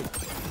contested.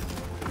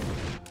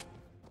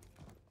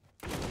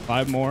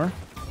 5 more.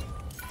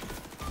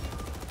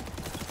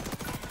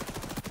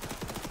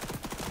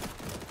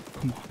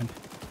 Come on.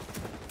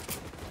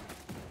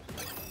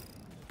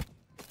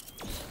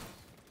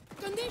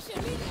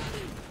 Condition,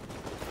 reloading.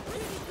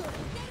 Really good.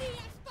 Steady,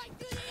 I spike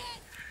through the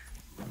head.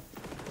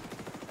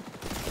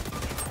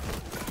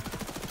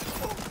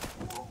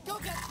 Go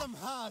get some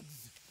hugs.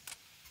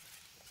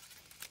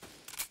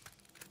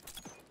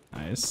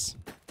 Nice.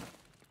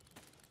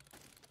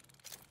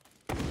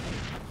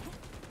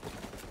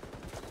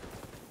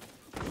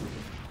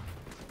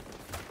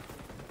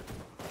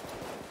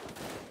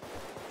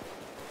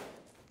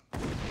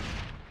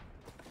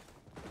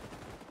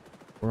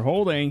 We're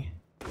holding.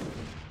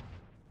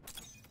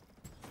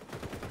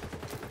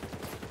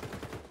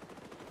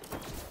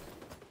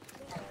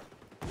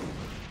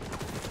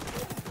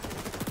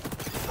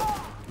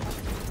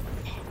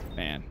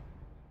 Man.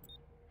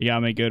 He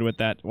got me good with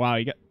that. Wow,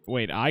 he got...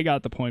 Wait, I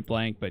got the point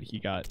blank, but he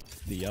got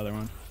the other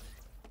one.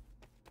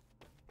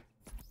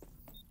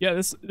 Yeah,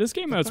 this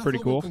game mode's pretty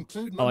cool.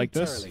 I like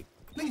this.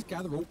 Please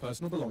gather all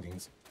personal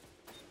belongings.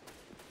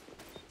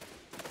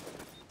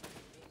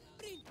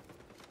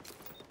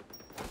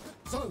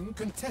 Zone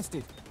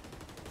contested.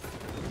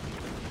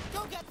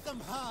 Go get some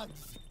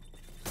hugs.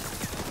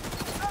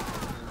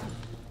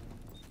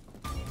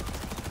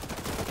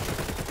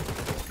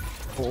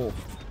 Oh,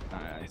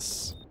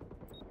 nice.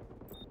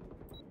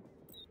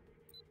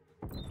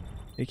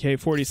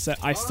 AK-47.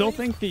 I still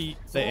think the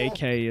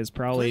AK is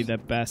probably the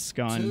best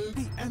gun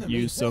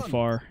used so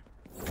far.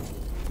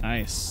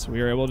 Nice.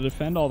 We were able to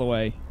defend all the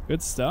way.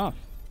 Good stuff.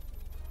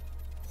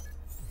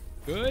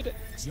 Good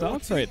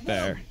stuff right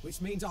there.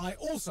 Which means I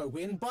also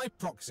win by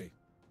proxy.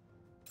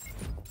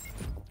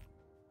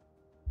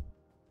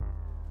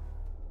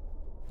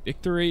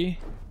 Victory.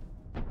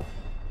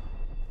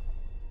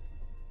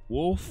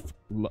 Woof,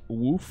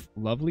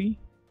 lovely.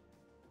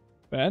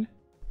 Bad.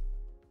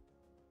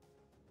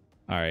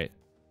 All right.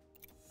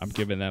 I'm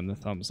giving them the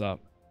thumbs up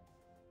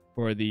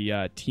for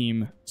the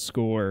team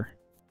score.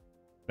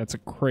 That's a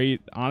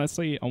great,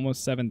 honestly,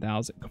 almost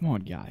 7,000. Come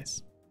on,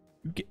 guys.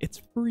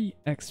 It's free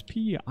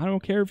XP. I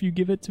don't care if you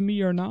give it to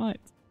me or not.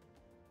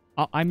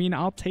 I mean,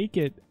 I'll take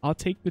it. I'll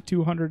take the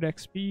 200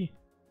 XP.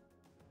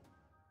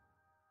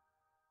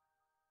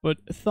 But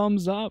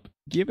thumbs up.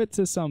 Give it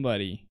to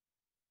somebody.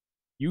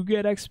 You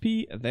get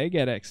XP, they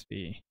get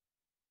XP.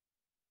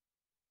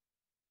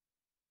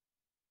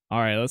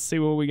 Alright, let's see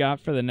what we got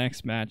for the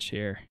next match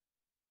here.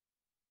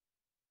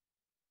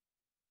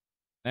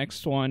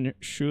 Next one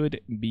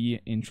should be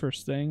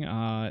interesting.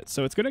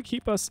 So it's going to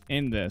keep us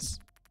in this.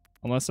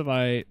 Unless if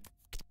I...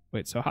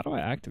 Wait, so how do I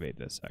activate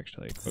this,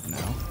 actually? Equip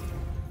now.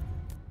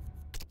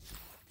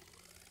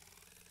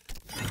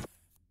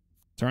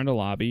 Turn to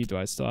lobby. Do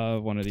I still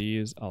have one of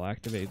these? I'll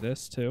activate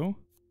this, too.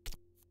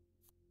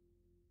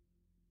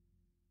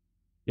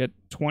 Get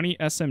 20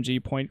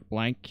 SMG point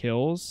blank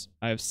kills.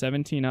 I have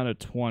 17 out of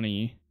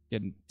 20.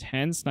 Get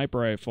 10 sniper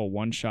rifle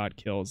one-shot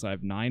kills. I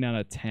have 9 out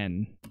of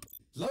 10.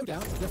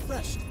 Loadout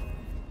refreshed.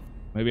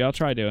 Maybe I'll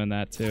try doing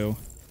that, too.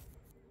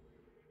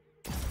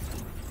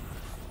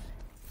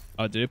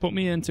 Oh, did it put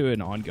me into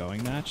an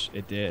ongoing match?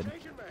 It did.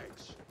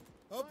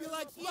 Hope you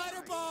like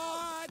spider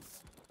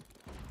bots.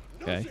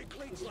 Okay.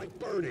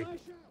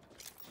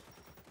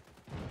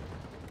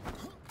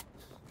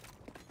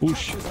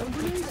 Whoosh.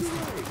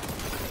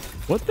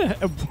 What the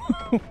heck?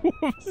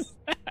 What was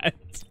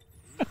that?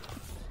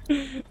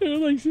 They were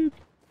like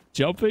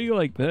jumping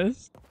like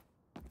this.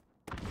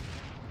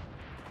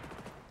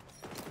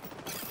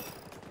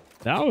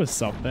 That was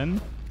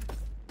something.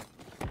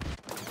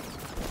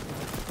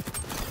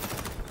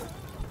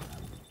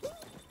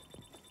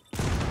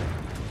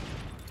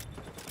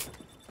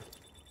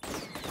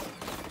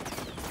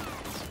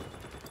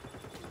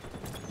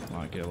 Come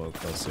on, get a little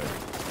closer.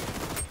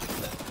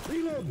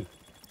 Reloading.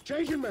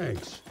 Changing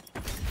mags.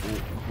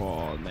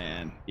 Oh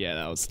man, yeah,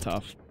 that was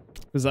tough.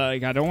 Cause I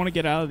don't want to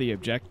get out of the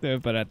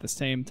objective, but at the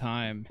same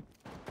time,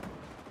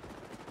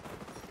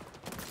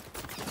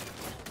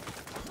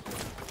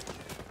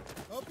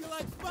 Hope you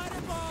like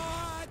spider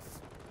bots.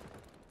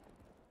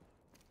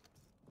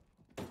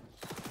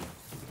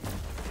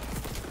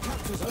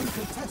 Capture zone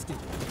contested.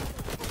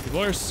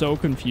 people are so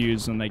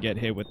confused when they get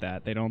hit with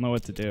that. They don't know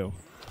what to do.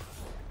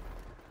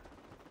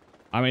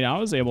 I mean, I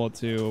was able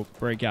to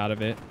break out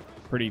of it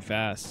pretty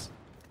fast.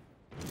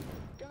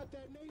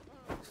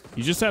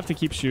 You just have to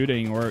keep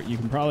shooting, or you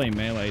can probably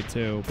melee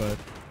too, but...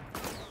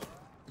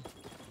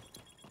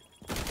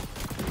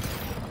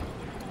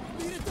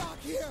 Need a dock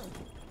here.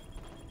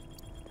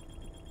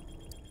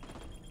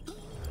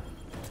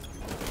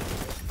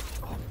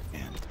 Oh,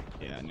 man.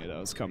 Yeah, I knew that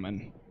was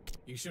coming.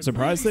 You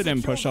Surprised really they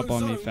didn't push secure up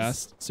on those me zones.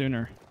 fast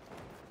sooner.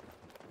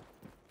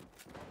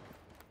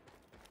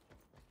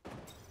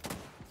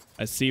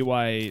 I see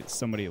why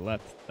somebody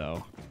left,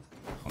 though,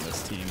 on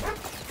this team.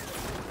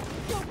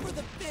 Go for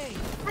the thing.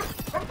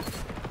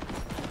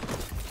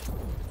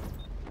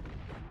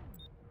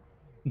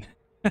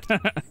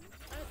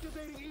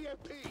 Activating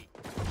EMP.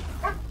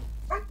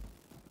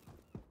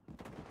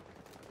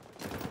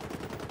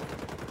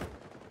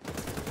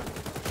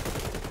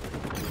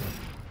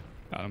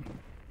 Got him.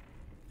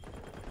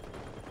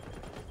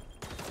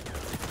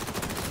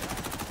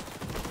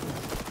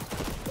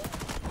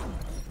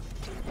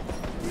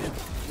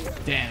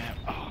 Damn.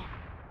 Oh.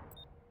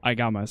 I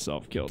got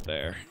myself killed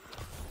there.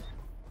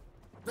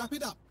 Wrap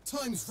it up.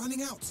 Time's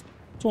running out.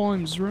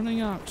 Time's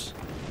running out.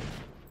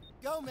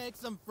 Go make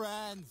some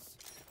friends.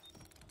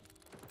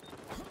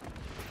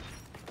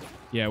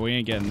 Yeah, we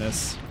ain't getting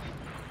this.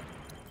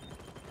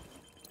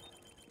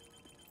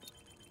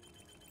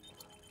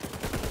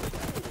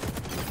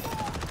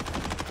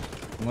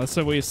 Unless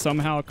we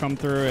somehow come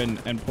through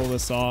and pull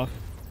this off.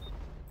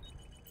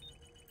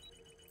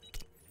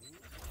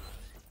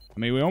 I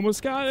mean, we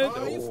almost got it.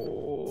 5,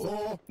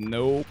 Oh. 4,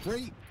 Nope.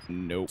 3,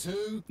 Nope.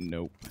 2,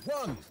 Nope.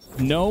 1.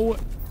 No.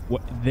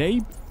 What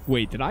they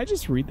wait, did I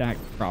just read that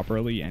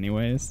properly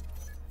anyways?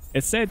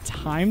 It said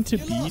time to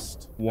You beat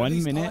lost. At 1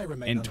 least I minute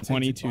remain and untainted by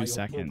 22 your poor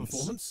seconds.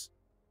 performance.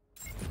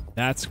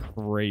 That's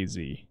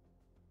crazy.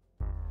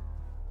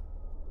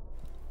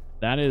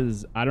 That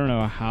is, I don't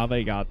know how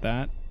they got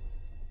that.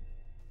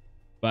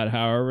 But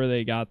however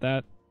they got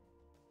that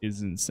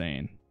is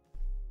insane.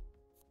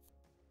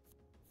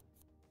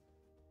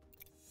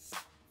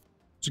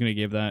 Just gonna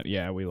give that,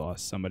 yeah, we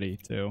lost somebody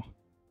too.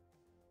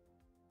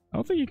 I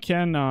don't think you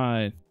can,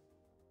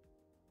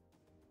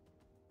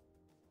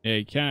 yeah,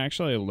 you can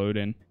actually load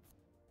in.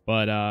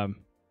 But,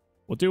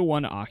 we'll do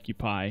one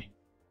occupy.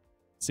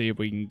 See if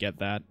we can get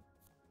that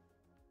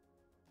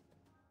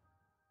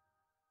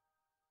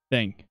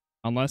thing.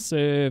 Unless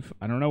if,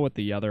 I don't know what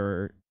the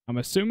other, I'm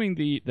assuming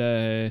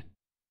the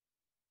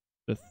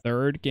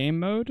third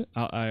game mode,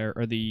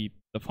 or the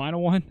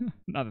final one,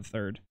 not the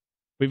third.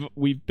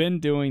 We've been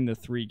doing the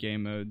 3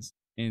 game modes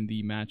in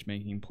the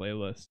matchmaking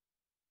playlist,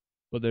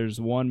 but there's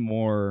one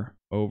more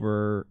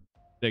over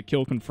the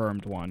kill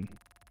confirmed one.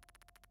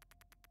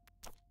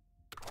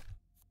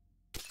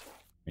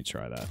 Let me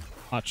try that.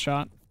 Hot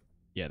shot.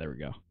 Yeah, there we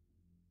go.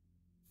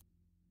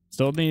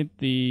 Still need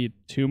the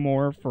 2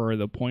 more for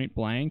the point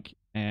blank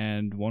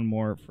and 1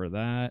 more for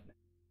that.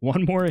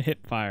 1 more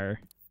hip fire.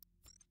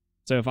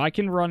 So if I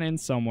can run in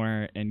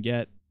somewhere and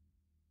get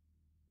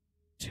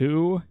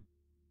 2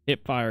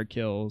 hip fire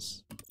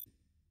kills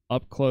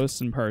up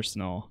close and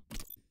personal,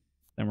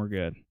 then we're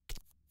good.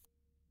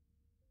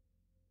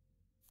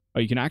 Oh,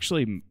 you can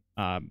actually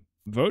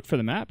vote for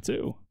the map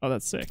too. Oh,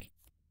 that's sick.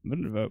 I'm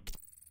gonna vote.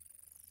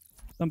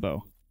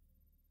 Dumbo.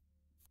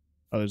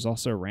 Oh, there's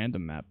also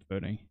random map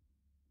voting.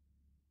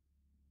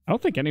 I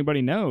don't think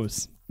anybody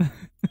knows.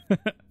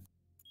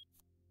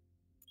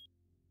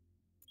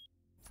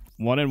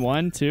 1 and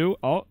 1, 2.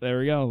 Oh, there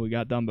we go. We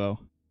got Dumbo.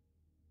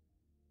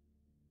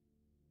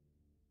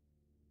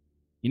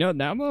 You know,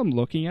 now that I'm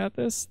looking at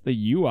this,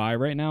 the UI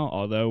right now,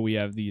 although we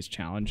have these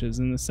challenges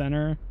in the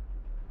center,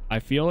 I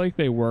feel like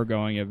they were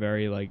going a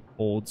very, like,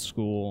 old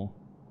school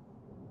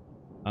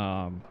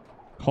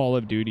Call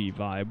of Duty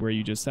vibe, where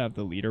you just have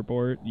the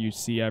leaderboard. You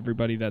see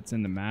everybody that's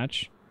in the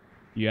match.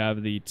 You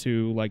have the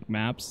 2, like,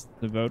 maps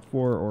to vote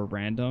for or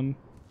random,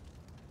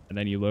 and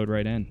then you load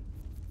right in.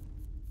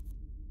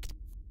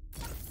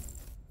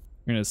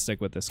 I'm gonna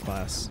stick with this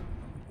class.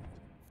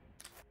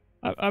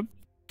 I've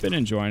been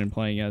enjoying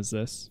playing as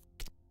this.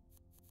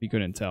 You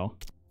couldn't tell.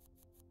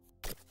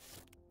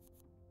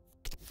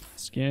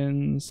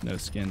 Skins, no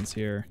skins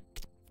here.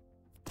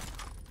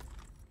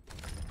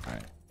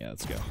 Alright, yeah,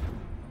 let's go.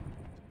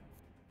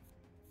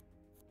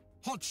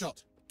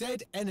 Hotshot.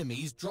 Dead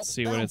enemies drop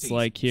See what it's bounties.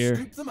 like here.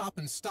 Scoop them up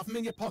and stuff them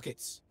in your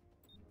pockets.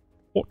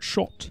 Hot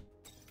shot.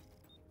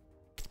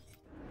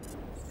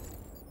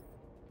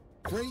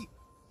 3,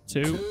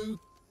 2, 2,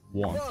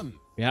 1. 1.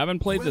 We haven't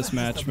played this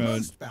Whoever has match the mode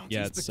most bounties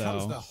yet, becomes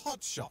so the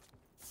hotshot.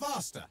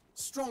 Faster,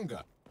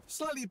 stronger,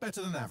 slightly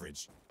better than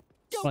average.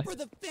 Go Like- for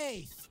the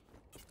face.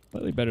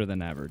 slightly better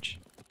than average.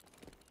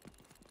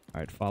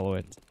 Alright, follow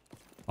it.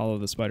 Follow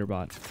the spider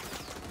bot.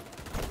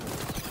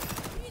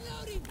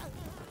 Reloading.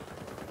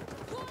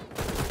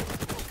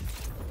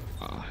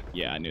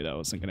 Yeah, I knew that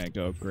wasn't gonna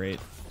go great.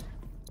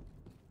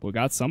 We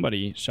got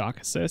somebody. Shock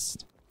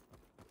assist.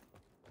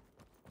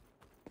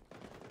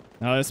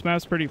 Now this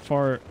map's pretty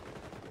far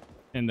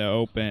in the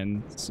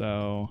open,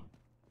 so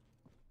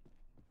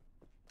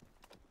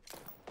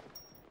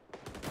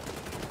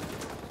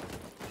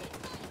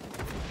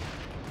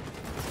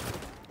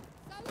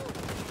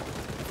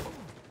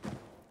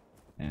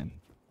and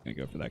I'm gonna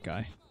go for that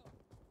guy.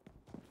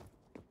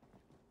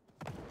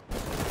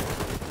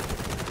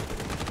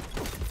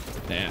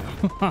 Damn.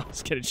 I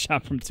was getting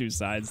shot from 2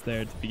 sides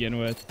there to begin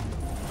with.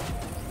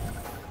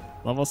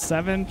 Level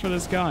 7 for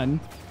this gun.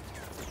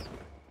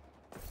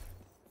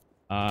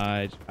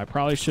 I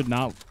probably should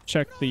not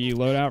check the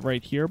loadout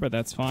right here, but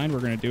that's fine. We're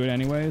going to do it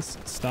anyways.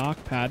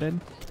 Stock, padded.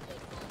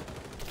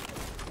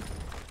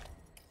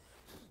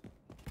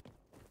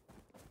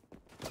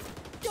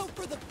 Go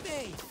for the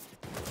face.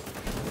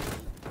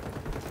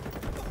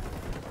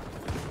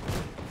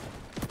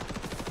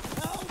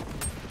 Help!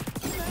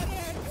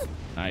 Medic!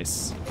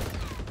 Nice.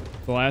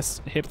 The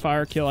last hip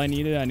fire kill I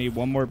needed. I need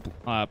one more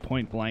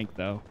point blank,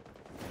 though.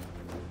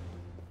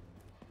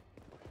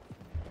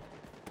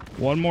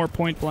 One more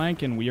point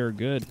blank, and we are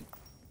good.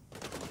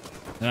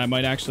 And I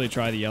might actually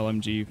try the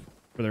LMG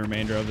for the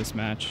remainder of this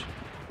match.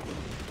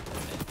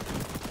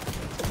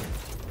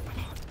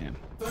 Oh, damn.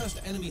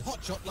 First enemy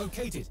hotshot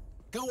located.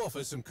 Go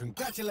offer some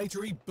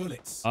congratulatory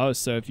bullets. Oh,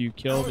 so if you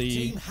kill Our the...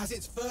 team has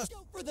its first... Go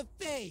for the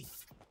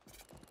face.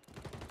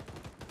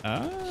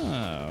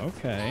 Oh,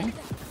 okay.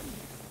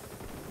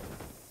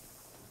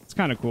 It's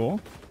kind of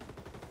cool.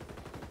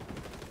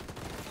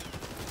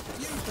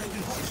 New friendly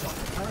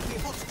hotshot apparently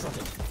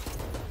hot-trotting.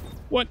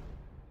 What?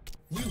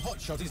 New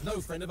hotshot is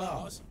no friend of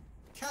ours.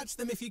 Catch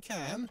them if you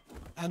can,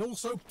 and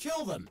also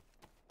kill them.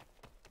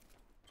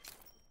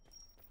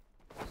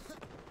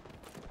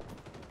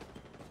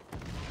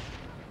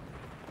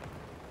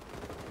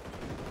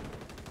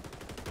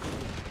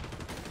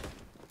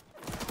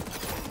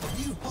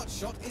 New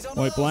hotshot is on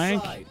Point our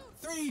blank. side.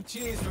 3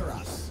 cheers for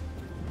us.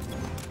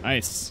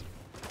 Nice.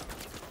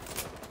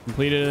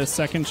 Completed a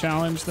second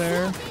challenge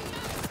there.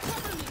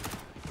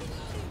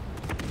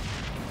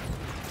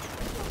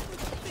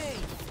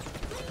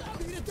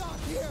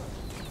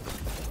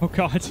 Oh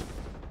god.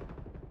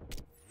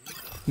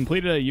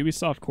 Completed a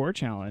Ubisoft Core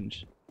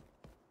challenge.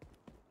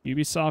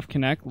 Ubisoft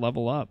Connect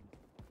level up.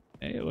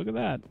 Hey, look at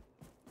that.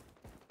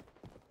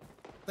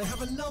 They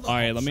have another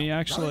Alright, let me hotshot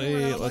actually,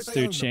 running around let's like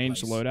they do own the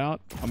change place. loadout.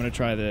 I'm gonna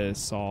try the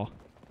saw.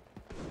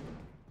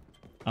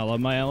 I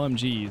love my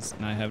LMGs,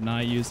 and I have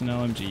not used an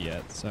LMG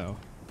yet, so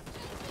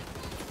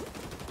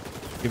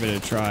give it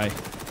a try.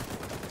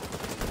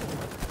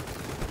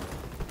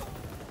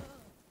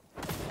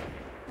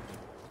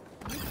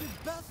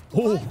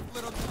 Oh!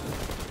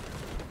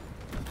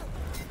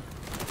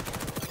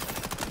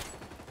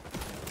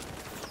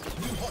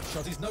 New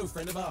hotshot is no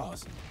friend of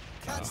ours.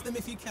 Catch them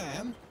if you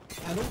can,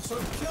 and also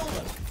kill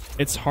them.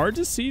 It's hard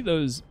to see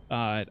those.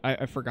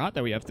 I forgot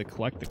that we have to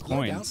collect the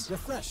coins. Loadout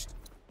refreshed.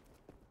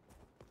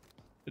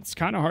 It's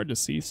kind of hard to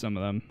see some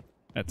of them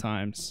at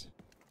times.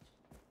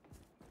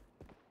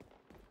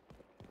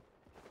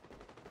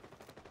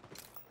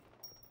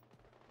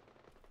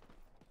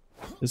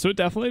 This would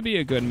definitely be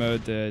a good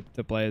mode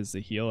to play as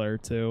the healer,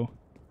 too.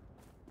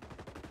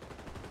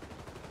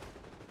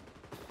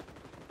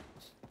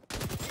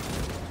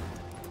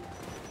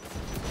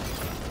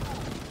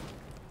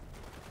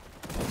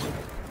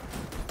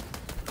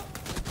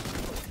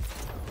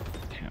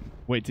 Damn.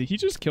 Wait, did he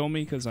just kill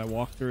me because I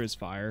walked through his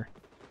fire?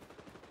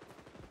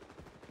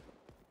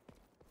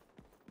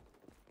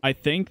 I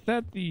think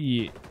that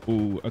the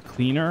a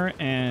cleaner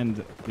and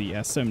the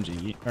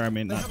SMG, or I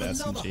mean They not the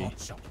have another SMG.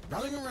 hotshot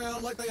running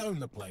around like they own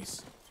the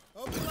place.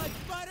 Open like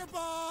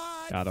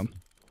Spider-Bot. Got him.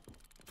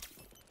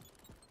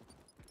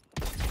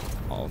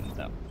 Oh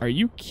no! Are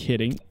you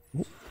kidding?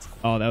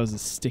 Oh, that was a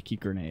sticky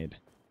grenade.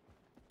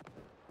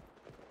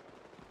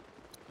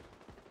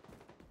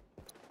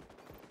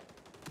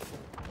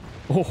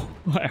 Oh,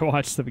 I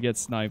watched them get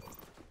sniped.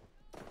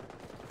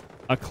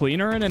 A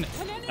cleaner and an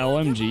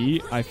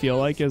LMG, I feel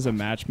like, is a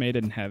match made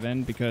in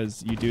heaven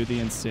because you do the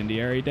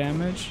incendiary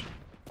damage.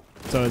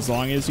 So as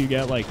long as you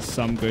get like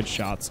some good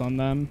shots on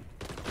them,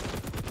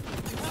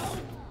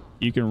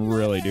 you can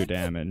really do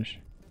damage.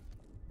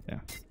 Yeah.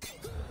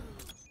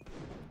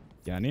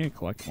 Yeah, I need to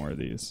collect more of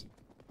these.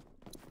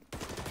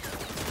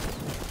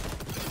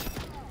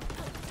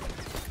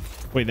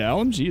 Wait, the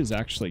LMG is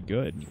actually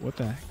good. What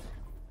the heck?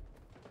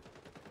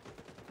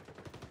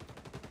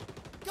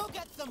 Go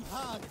get some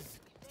hugs.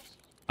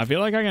 I feel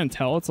like I can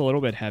tell it's a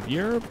little bit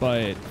heavier,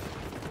 but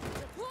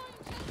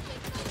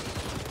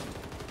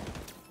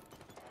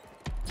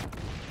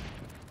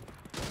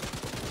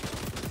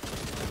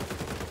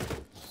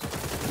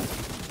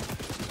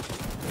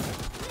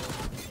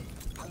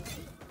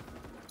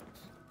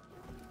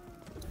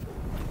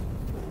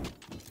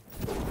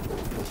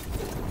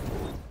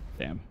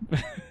damn.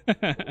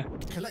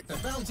 Collect the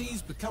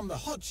bounties, become the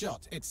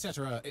hotshot,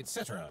 etc.,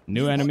 etc.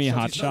 New enemy is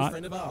no hotshot.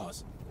 friend of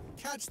ours.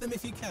 Catch them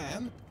if you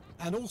can,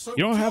 and also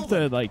You don't have kill to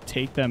them. like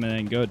take them and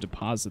then go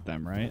deposit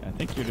them, right? I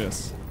think you're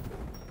just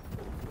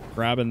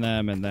grabbing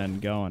them and then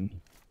going.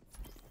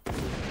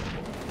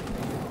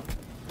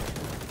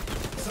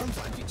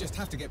 Sometimes you just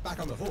have to get back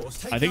on the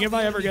horse. I think out if the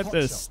I ever enemy get the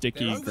hotshot.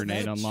 sticky They're over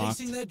grenade there unlocked,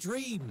 chasing their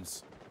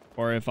dreams.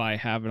 or if I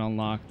have it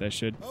unlocked, I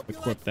should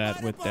equip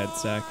that with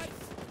Dedsec.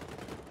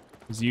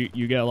 Because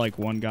you get like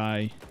one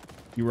guy,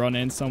 you run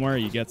in somewhere,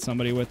 you get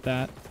somebody with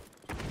that.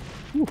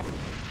 Whew.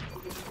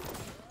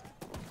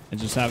 And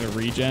just have it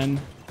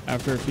regen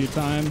after a few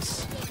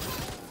times.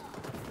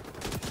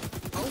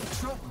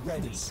 Ultra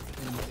ready.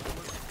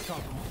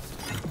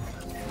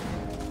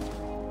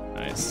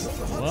 Nice. You're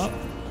the Well,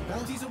 hotshot.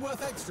 Bounties are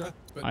worth extra,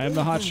 but I am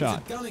the all hot things shot.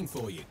 are gunning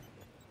for you.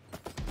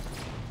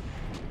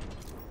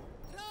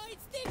 Right,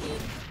 sticky.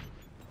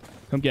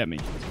 come get me.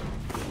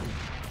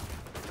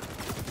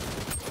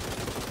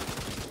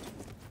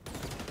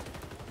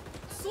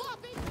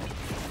 Sloppy.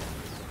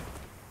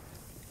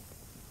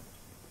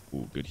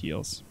 Ooh, good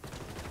heals.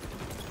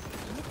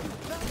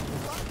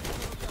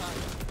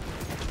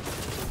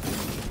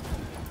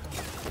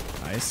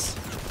 Nice.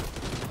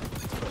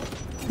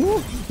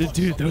 Woo.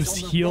 Dude, those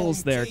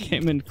heals there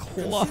came in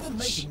clutch.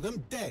 Making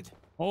them dead.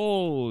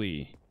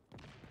 Holy.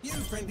 You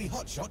friendly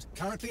hotshot,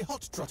 currently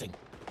hot trotting.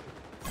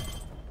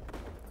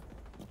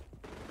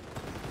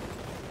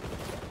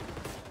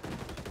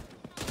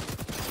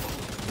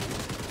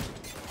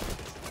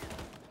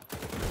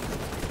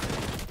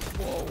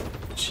 Whoa.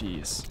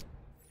 Jeez.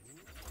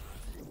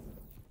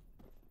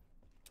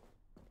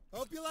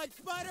 Hope you like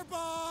spider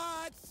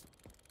bots.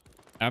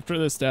 After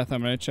this death,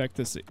 I'm gonna check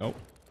to see. Oh,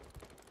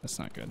 that's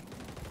not good.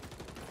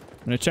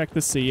 I'm gonna check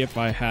to see if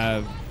I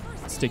have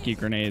sticky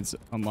grenades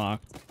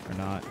unlocked or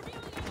not.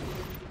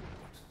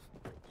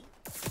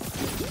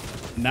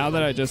 Now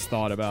that I just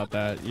thought about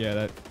that, yeah,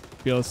 that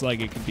feels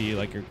like it could be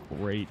like a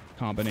great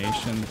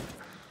combination.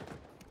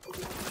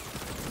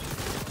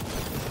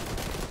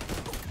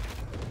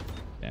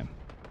 Damn.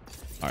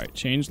 All right,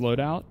 change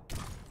loadout.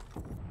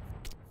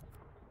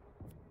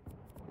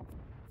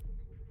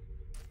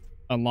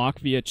 Unlock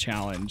via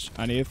challenge.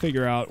 I need to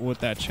figure out what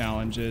that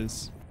challenge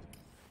is.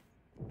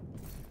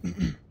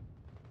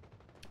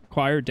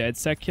 Acquire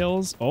Dedsec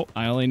kills. Oh,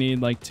 I only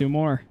need like 2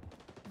 more.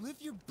 Live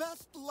your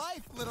best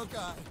life, little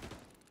guy.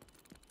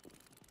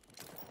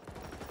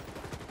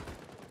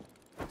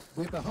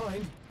 We're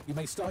behind. You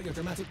may start your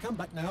dramatic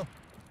comeback now.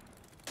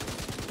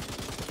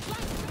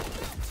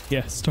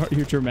 Yeah, start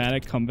your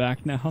dramatic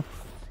comeback now.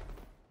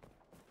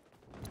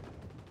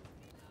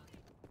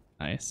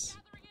 Nice.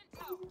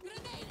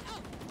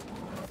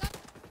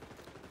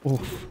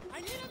 Oof.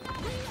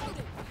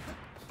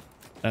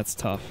 That's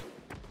tough.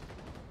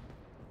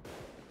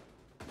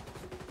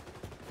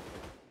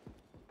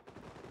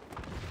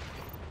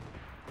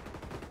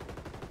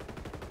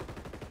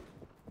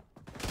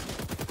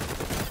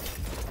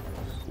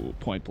 Ooh,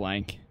 point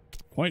blank.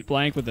 Point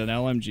blank with an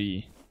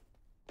LMG.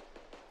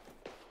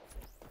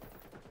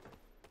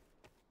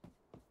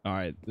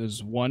 Alright,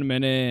 there's 1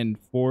 minute and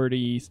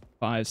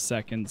 45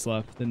 seconds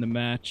left in the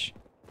match.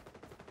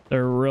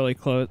 They're really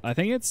close. I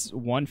think it's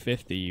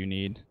 150 you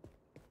need.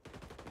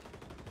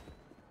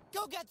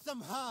 Go get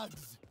some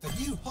hugs. The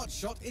new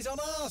hotshot is on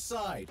our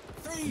side.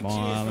 3 Come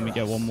on, cheers let me for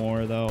get us. one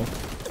more though.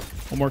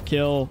 One more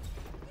kill.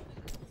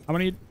 How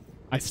many?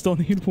 I still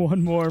need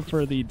 1 more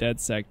for the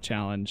Dedsec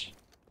challenge.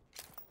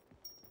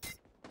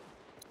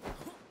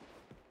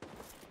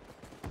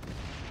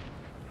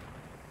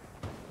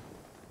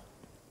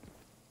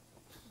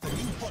 The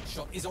new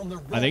hotshot is on the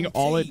wrong I think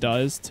all it team.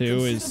 does too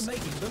Consider is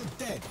making them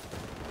dead.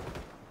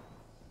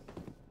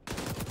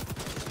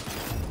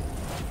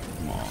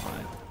 come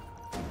on.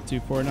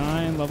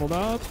 249 leveled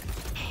up.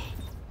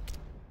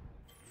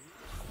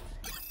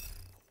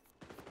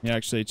 Yeah,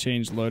 actually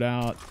changed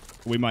loadout.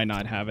 We might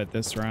not have it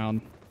this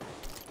round.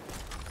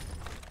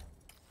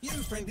 You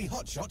friendly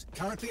hotshot,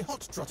 currently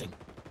hot trotting.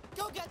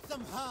 Go get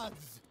some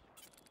hugs.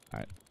 All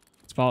right,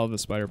 let's follow the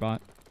spider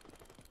bot.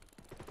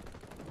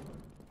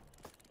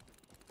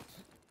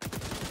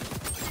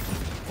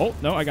 Oh,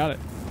 no, I got it.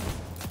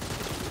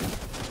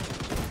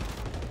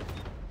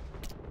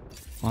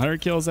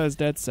 100 kills as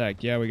Dedsec.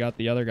 Yeah, we got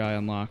the other guy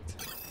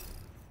unlocked.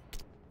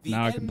 The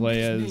Now I can end play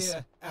is as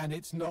near, and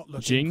it's not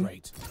looking Jing.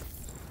 great.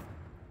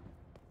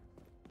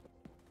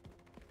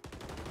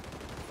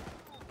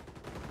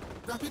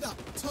 Wrap it up.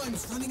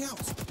 Time's running out.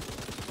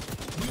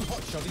 New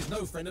hotshot is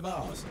no friend of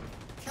ours.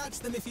 Catch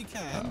them if you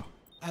can,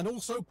 and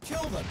also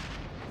kill them.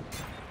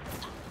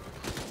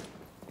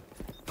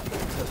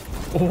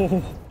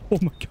 Oh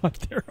my god,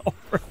 they're all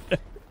right there.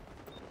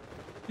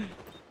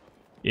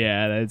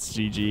 Yeah, that's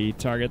GG.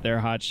 Target their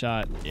hot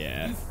shot.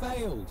 Yeah. You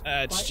failed.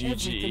 That's by every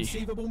GG.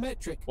 conceivable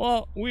metric.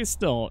 Well, we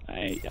still,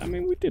 I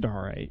mean, we did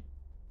all right.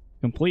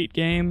 Complete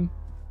game.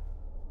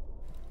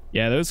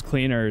 Yeah, those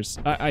cleaners.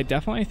 I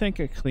definitely think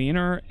a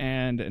cleaner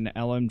and an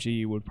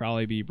LMG would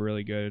probably be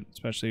really good,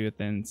 especially with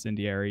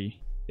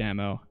incendiary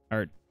damage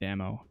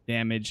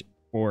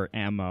for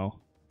ammo.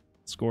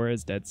 Score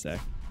is Dedsec.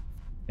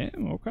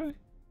 Damn, okay.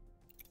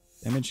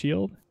 Damage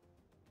shield.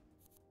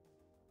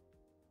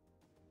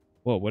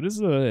 Whoa, what is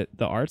the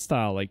art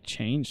style like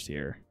changed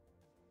here?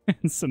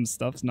 And some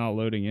stuff's not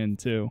loading in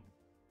too.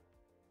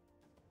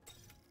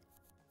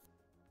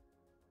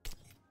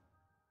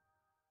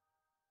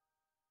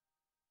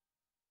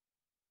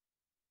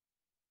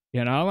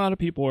 Yeah, not a lot of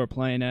people are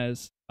playing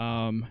as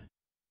not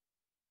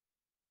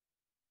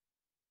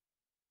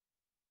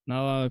a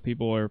lot of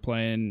people are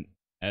playing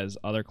as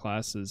other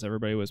classes.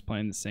 Everybody was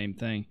playing the same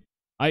thing.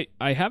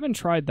 I haven't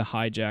tried the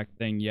hijack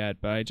thing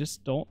yet, but I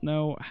just don't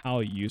know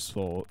how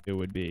useful it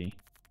would be.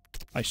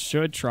 I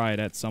should try it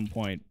at some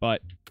point,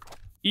 but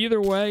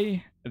either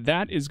way,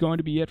 that is going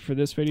to be it for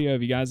this video.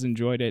 If you guys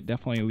enjoyed it,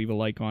 definitely leave a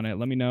like on it.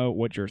 Let me know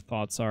what your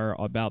thoughts are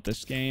about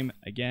this game.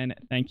 Again,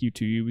 thank you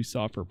to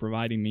Ubisoft for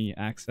providing me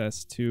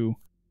access to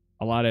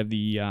a lot of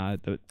the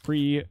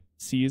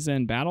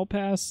pre-season battle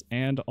pass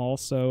and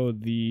also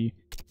the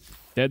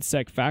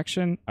Dedsec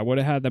faction. I would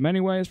have had them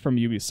anyways from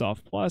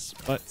Ubisoft Plus,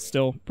 but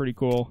still pretty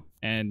cool,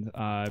 and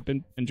I've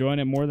been enjoying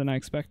it more than I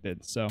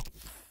expected. So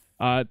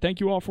thank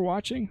you all for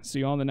watching. See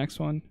you all in the next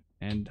one,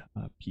 and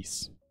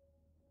peace.